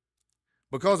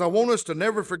 Because I want us to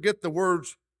never forget the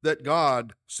words that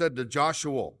God said to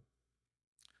Joshua.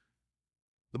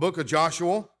 The book of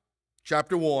Joshua,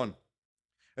 chapter 1.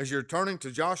 As you're turning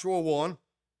to Joshua 1,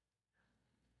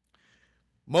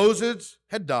 Moses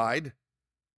had died.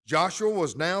 Joshua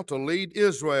was now to lead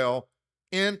Israel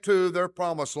into their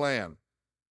promised land.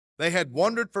 They had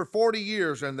wandered for 40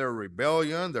 years in their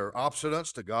rebellion, their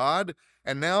obstinance to God,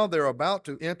 and now they're about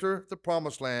to enter the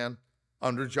promised land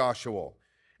under Joshua.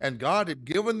 And God had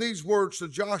given these words to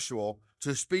Joshua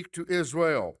to speak to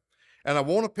Israel. And I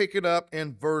want to pick it up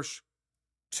in verse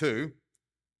 2.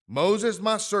 Moses,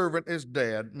 my servant, is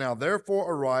dead. Now therefore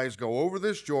arise, go over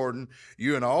this Jordan,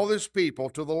 you and all this people,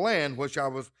 to the land which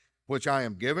I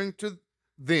am giving to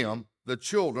them, the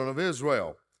children of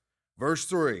Israel. Verse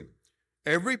 3.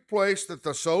 Every place that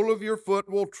the sole of your foot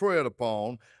will tread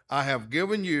upon, I have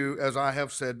given you, as I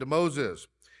have said to Moses.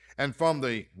 And from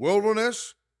the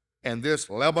wilderness and this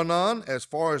Lebanon, as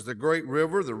far as the great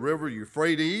river, the river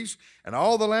Euphrates, and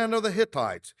all the land of the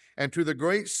Hittites, and to the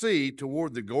great sea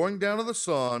toward the going down of the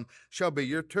sun, shall be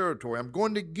your territory. I'm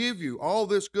going to give you all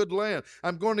this good land.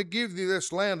 I'm going to give you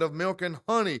this land of milk and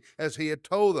honey, as he had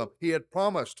told them, he had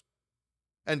promised.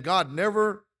 And God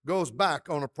never goes back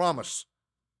on a promise.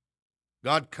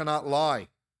 God cannot lie.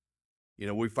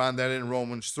 We find that in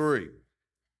Romans 3.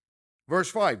 Verse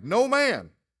 5, no man,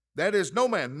 that is no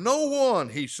man, no one,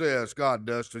 he says, God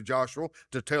does to Joshua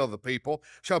to tell the people,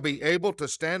 shall be able to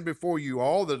stand before you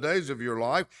all the days of your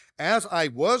life. As I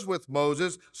was with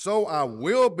Moses, so I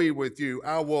will be with you.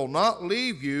 I will not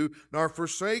leave you nor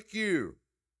forsake you.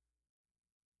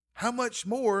 How much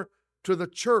more to the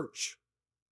church?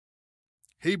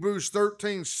 Hebrews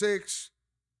 13:6,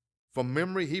 from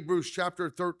memory, Hebrews chapter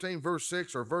 13, verse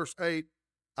 6 or verse 8,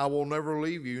 I will never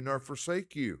leave you nor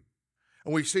forsake you.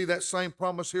 And we see that same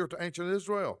promise here to ancient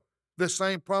Israel. The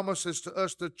same promise is to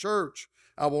us, the church.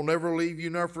 I will never leave you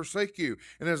nor forsake you.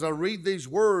 And as I read these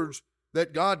words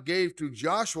that God gave to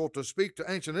Joshua to speak to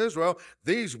ancient Israel,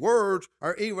 these words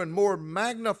are even more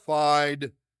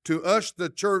magnified to us, the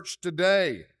church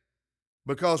today,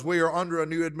 because we are under a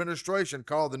new administration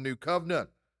called the New Covenant.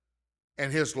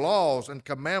 And his laws and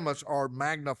commandments are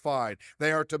magnified.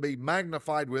 They are to be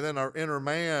magnified within our inner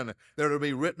man. They're to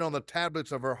be written on the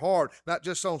tablets of our heart, not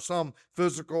just on some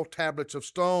physical tablets of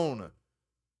stone.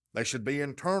 They should be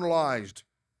internalized.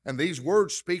 And these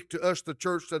words speak to us, the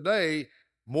church today,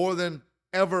 more than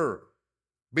ever.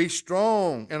 Be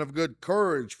strong and of good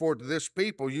courage, for to this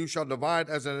people you shall divide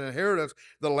as an inheritance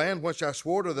the land which I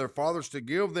swore to their fathers to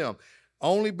give them.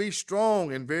 Only be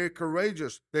strong and very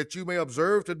courageous, that you may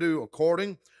observe to do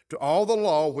according to all the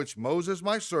law which Moses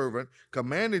my servant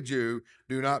commanded you.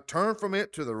 Do not turn from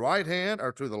it to the right hand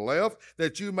or to the left,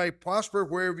 that you may prosper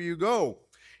wherever you go.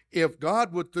 If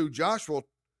God would through Joshua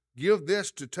give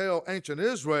this to tell ancient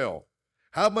Israel,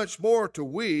 how much more to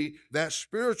we, that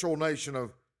spiritual nation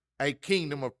of a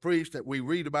kingdom of priests that we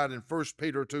read about in 1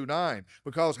 Peter 2:9?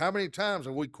 Because how many times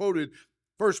have we quoted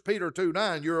 1 Peter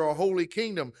 2:9? You're a holy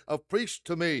kingdom of priests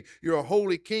to me. You're a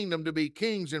holy kingdom to be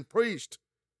kings and priests.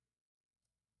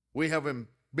 We have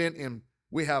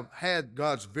had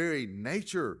God's very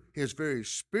nature, his very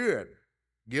spirit,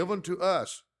 given to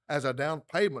us as a down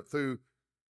payment through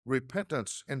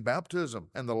repentance and baptism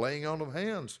and the laying on of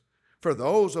hands. For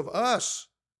those of us,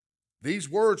 these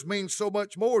words mean so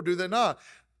much more, do they not?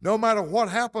 No matter what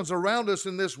happens around us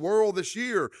in this world this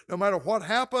year, no matter what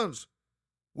happens,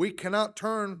 we cannot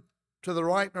turn to the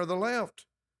right nor the left.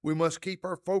 We must keep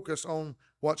our focus on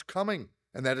what's coming,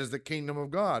 and that is the kingdom of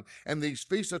God. And these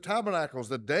Feast of Tabernacles,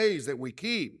 the days that we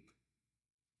keep,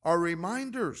 are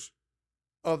reminders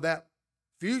of that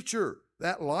future,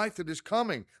 that life that is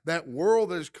coming, that world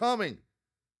that is coming,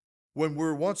 when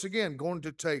we're once again going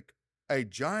to take a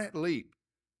giant leap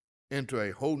into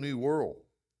a whole new world.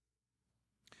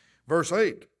 Verse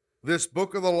 8, this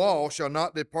book of the law shall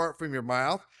not depart from your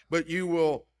mouth, but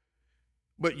you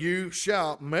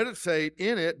shall meditate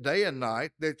in it day and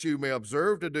night, that you may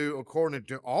observe to do according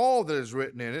to all that is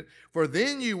written in it, for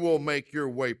then you will make your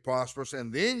way prosperous,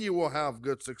 and then you will have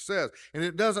good success. And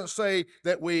it doesn't say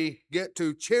that we get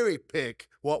to cherry pick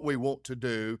what we want to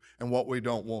do and what we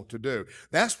don't want to do.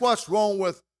 That's what's wrong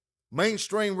with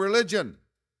mainstream religion.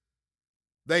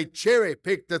 They cherry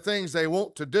pick the things they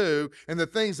want to do, and the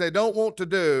things they don't want to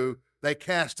do, they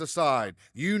cast aside.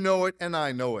 You know it, and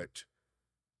I know it.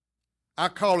 I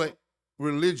call it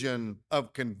religion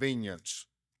of convenience.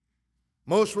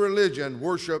 Most religion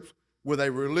worships with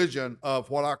a religion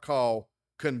of what I call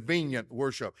convenient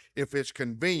worship. If it's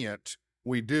convenient,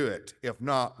 we do it. If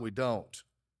not, we don't.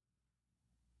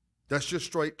 That's just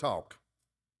straight talk.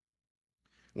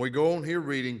 We go on here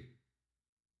reading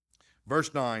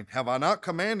verse 9, have I not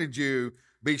commanded you,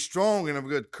 be strong and of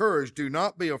good courage, do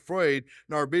not be afraid,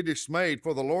 nor be dismayed,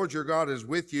 for the Lord your God is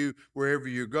with you wherever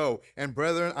you go. And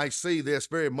brethren, I see this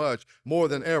very much, more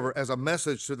than ever, as a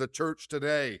message to the church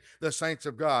today, the saints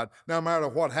of God. No matter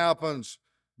what happens,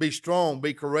 be strong,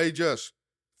 be courageous,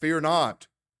 fear not.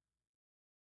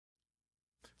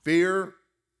 Fear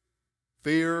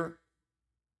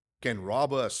can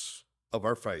rob us of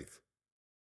our faith.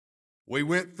 We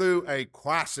went through a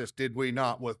crisis, did we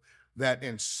not, with that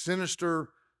sinister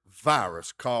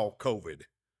virus called COVID.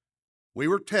 We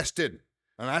were tested.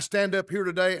 And I stand up here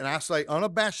today and I say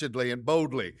unabashedly and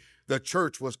boldly, the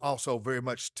church was also very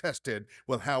much tested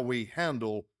with how we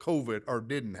handle COVID or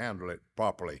didn't handle it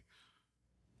properly.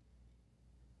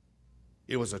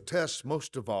 It was a test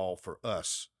most of all for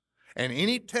us. And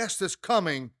any test that's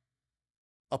coming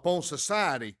upon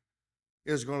society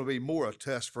is going to be more a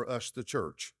test for us, the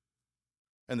church.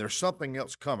 And there's something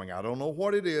else coming. I don't know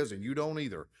what it is, and you don't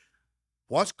either.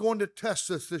 What's going to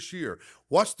test us this year?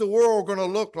 What's the world going to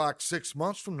look like 6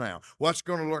 months from now? What's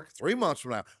going to look 3 months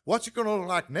from now? What's it going to look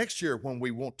like next year when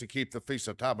we want to keep the Feast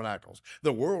of Tabernacles?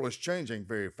 The world is changing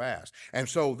very fast. And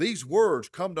so these words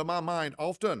come to my mind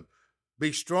often.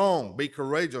 Be strong, be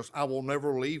courageous. I will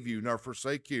never leave you nor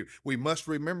forsake you. We must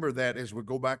remember that as we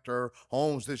go back to our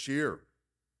homes this year,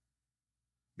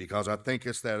 because I think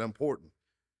it's that important.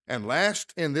 And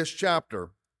last in this chapter,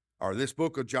 or this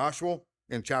book of Joshua,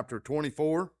 in chapter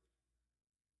 24,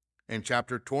 in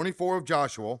chapter 24 of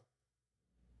Joshua,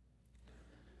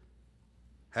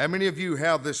 how many of you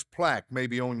have this plaque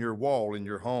maybe on your wall in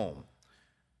your home?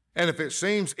 And if it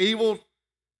seems evil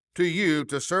to you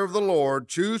to serve the Lord,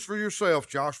 choose for yourself,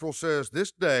 Joshua says,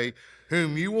 this day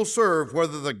whom you will serve,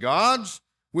 whether the gods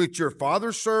which your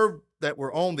fathers served that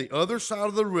were on the other side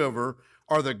of the river,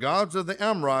 or the gods of the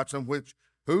Amorites in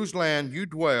whose land you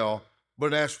dwell.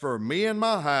 But as for me and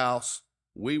my house,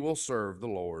 we will serve the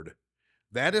Lord.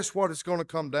 That is what it's going to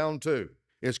come down to.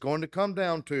 It's going to come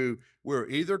down to we're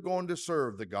either going to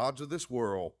serve the gods of this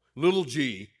world, little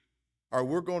g, or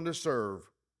we're going to serve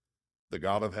the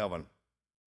God of heaven.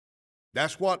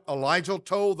 That's what Elijah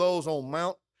told those on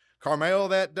Mount Carmel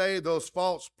that day, those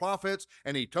false prophets,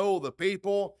 and he told the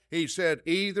people, he said,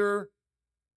 either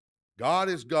God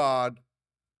is God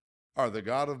or the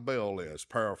God of Baal is,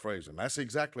 paraphrasing. That's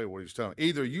exactly what he's telling.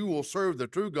 Either you will serve the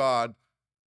true God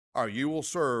or you will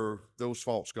serve those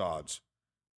false gods.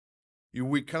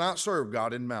 We cannot serve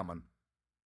God in mammon.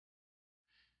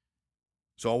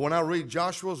 So when I read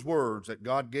Joshua's words that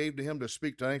God gave to him to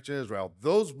speak to ancient Israel,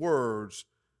 those words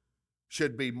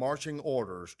should be marching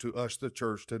orders to us, the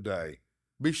church, today.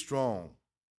 Be strong.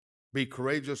 Be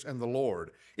courageous in the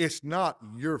Lord. It's not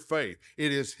your faith.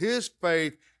 It is his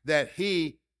faith that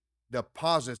he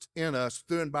deposits in us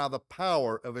through and by the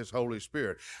power of his Holy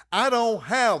Spirit. I don't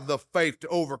have the faith to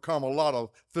overcome a lot of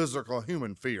physical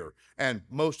human fear, and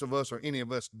most of us or any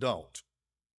of us don't.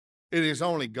 It is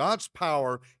only God's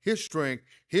power, his strength,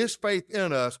 his faith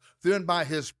in us, through and by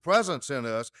his presence in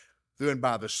us, through and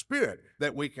by the Spirit,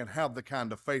 that we can have the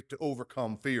kind of faith to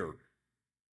overcome fear.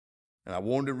 And I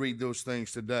wanted to read those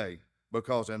things today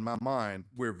because in my mind,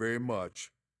 we're very much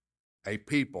a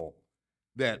people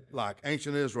that, like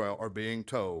ancient Israel, are being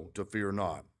told to fear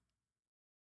not.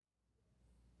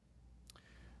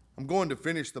 I'm going to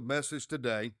finish the message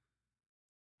today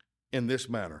in this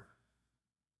manner.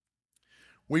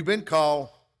 We've been called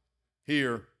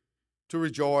here to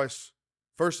rejoice,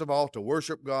 first of all, to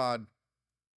worship God,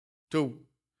 to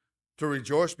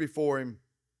rejoice before him,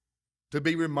 to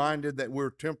be reminded that we're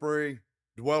temporary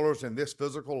dwellers in this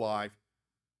physical life,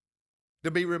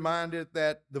 to be reminded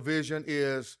that the vision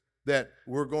is that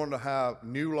we're going to have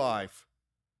new life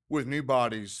with new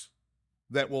bodies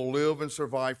that will live and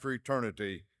survive for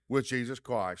eternity with Jesus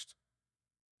Christ,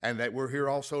 and that we're here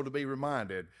also to be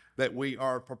reminded that we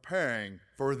are preparing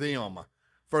for them,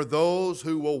 for those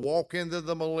who will walk into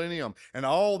the millennium, and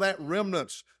all that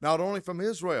remnants, not only from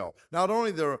Israel, not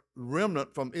only the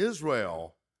remnant from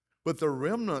Israel, but the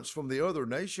remnants from the other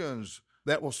nations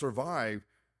that will survive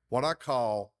what I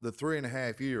call the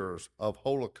 3.5 years of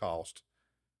Holocaust,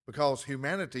 because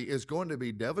humanity is going to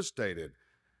be devastated,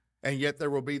 and yet there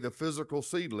will be the physical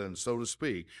seedlings, so to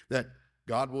speak, that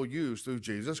God will use through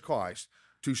Jesus Christ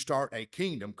to start a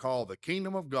kingdom called the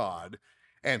kingdom of God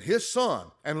and his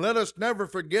Son. And let us never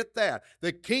forget that.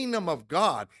 The kingdom of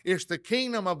God is the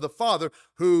kingdom of the Father,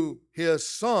 who his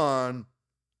Son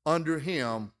under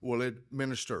him will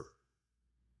administer.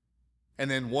 And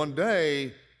then one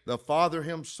day, the Father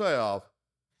himself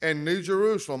in New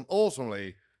Jerusalem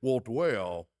ultimately will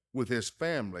dwell with his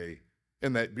family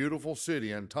in that beautiful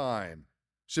city in time.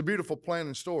 It's a beautiful plan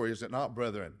and story, is it not,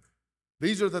 brethren?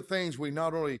 These are the things we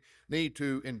not only need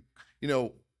to,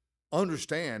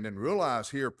 understand and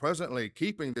realize here presently,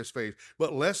 keeping this faith,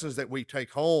 but lessons that we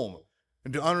take home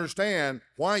and to understand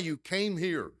why you came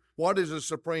here. What is the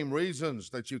supreme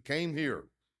reasons that you came here?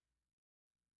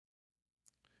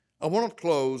 I want to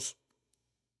close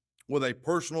with a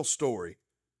personal story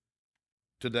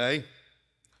today.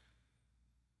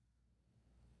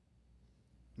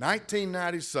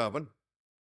 1997,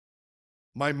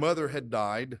 my mother had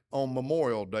died on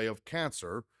Memorial Day of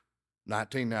cancer,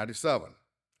 1997.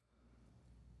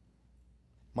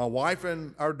 My wife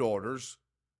and our daughters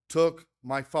took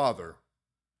my father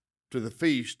to the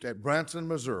feast at Branson,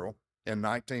 Missouri in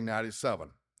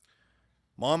 1997.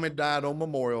 Mom had died on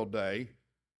Memorial Day,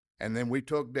 and then we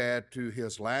took Dad to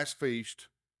his last feast,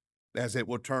 as it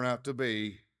would turn out to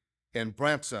be, in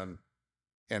Branson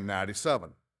in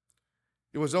 97.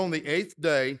 It was on the 8th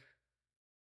day.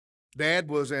 Dad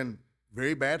was in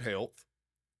very bad health,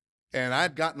 and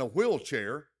I'd gotten a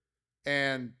wheelchair,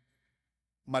 and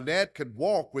my dad could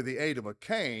walk with the aid of a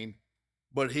cane,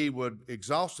 but he would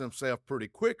exhaust himself pretty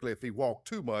quickly if he walked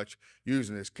too much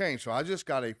using his cane. So I just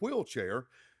got a wheelchair,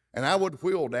 and I would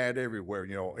wheel Dad everywhere.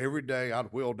 Every day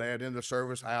I'd wheel Dad in the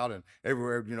service, out, and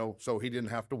everywhere, so he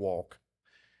didn't have to walk.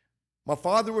 My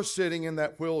father was sitting in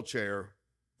that wheelchair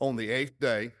on the 8th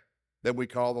day that we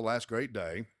call the last great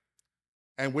day,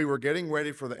 and we were getting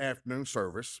ready for the afternoon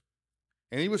service,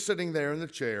 and he was sitting there in the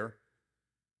chair,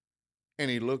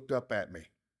 and he looked up at me.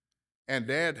 And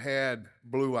Dad had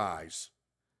blue eyes.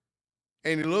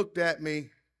 And he looked at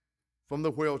me from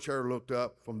the wheelchair, looked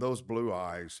up from those blue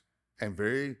eyes, and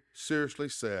very seriously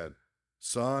said,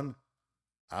 "Son,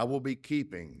 I will be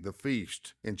keeping the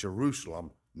feast in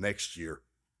Jerusalem next year."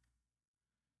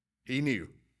 He knew.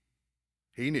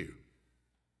 He knew.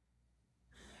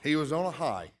 He was on a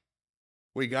high.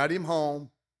 We got him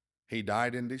home. He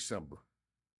died in December.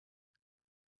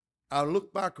 I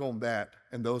look back on that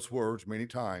and those words many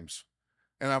times,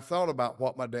 and I've thought about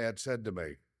what my dad said to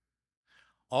me.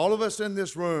 All of us in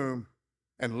this room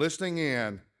and listening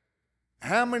in,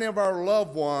 how many of our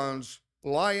loved ones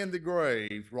lie in the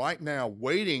grave right now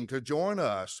waiting to join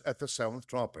us at the 7th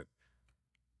trumpet?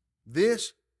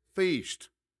 This feast,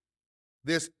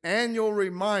 this annual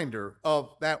reminder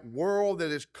of that world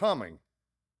that is coming,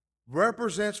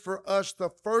 represents for us the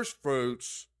first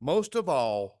fruits, most of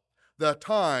all, the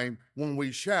time when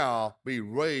we shall be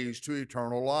raised to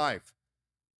eternal life.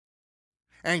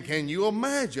 And can you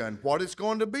imagine what it's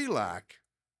going to be like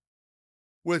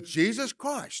with Jesus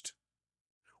Christ,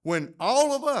 when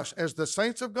all of us as the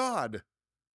saints of God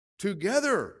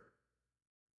together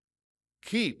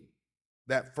keep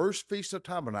that first Feast of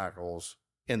Tabernacles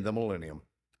in the millennium.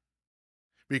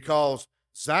 Because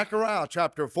Zechariah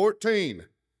chapter 14,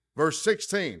 verse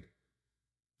 16,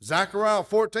 Zechariah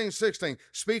 14:16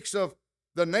 speaks of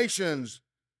the nations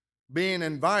being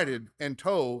invited and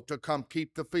told to come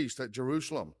keep the feast at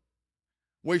Jerusalem.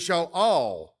 We shall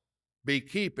all be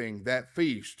keeping that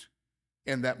feast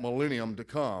in that millennium to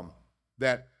come,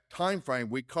 that time frame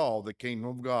we call the kingdom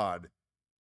of God.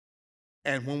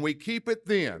 And when we keep it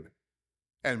then,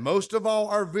 and most of all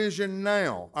our vision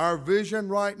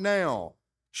right now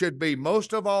should be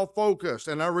most of all focused,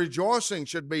 and our rejoicing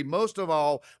should be most of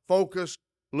all focused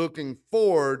looking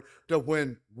forward to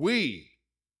when we,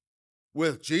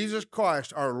 with Jesus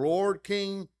Christ, our Lord,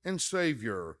 King, and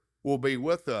Savior, will be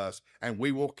with us, and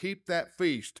we will keep that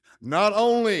feast, not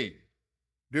only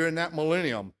during that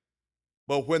millennium,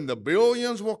 but when the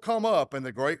billions will come up in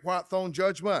the great white throne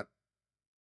judgment,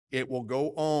 it will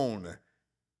go on,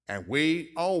 and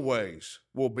we always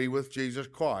will be with Jesus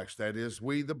Christ. That is,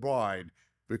 we the bride,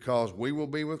 because we will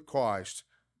be with Christ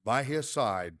by his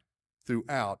side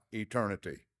throughout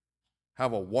eternity.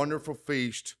 Have a wonderful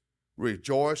feast.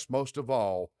 Rejoice most of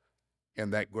all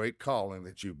in that great calling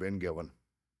that you've been given.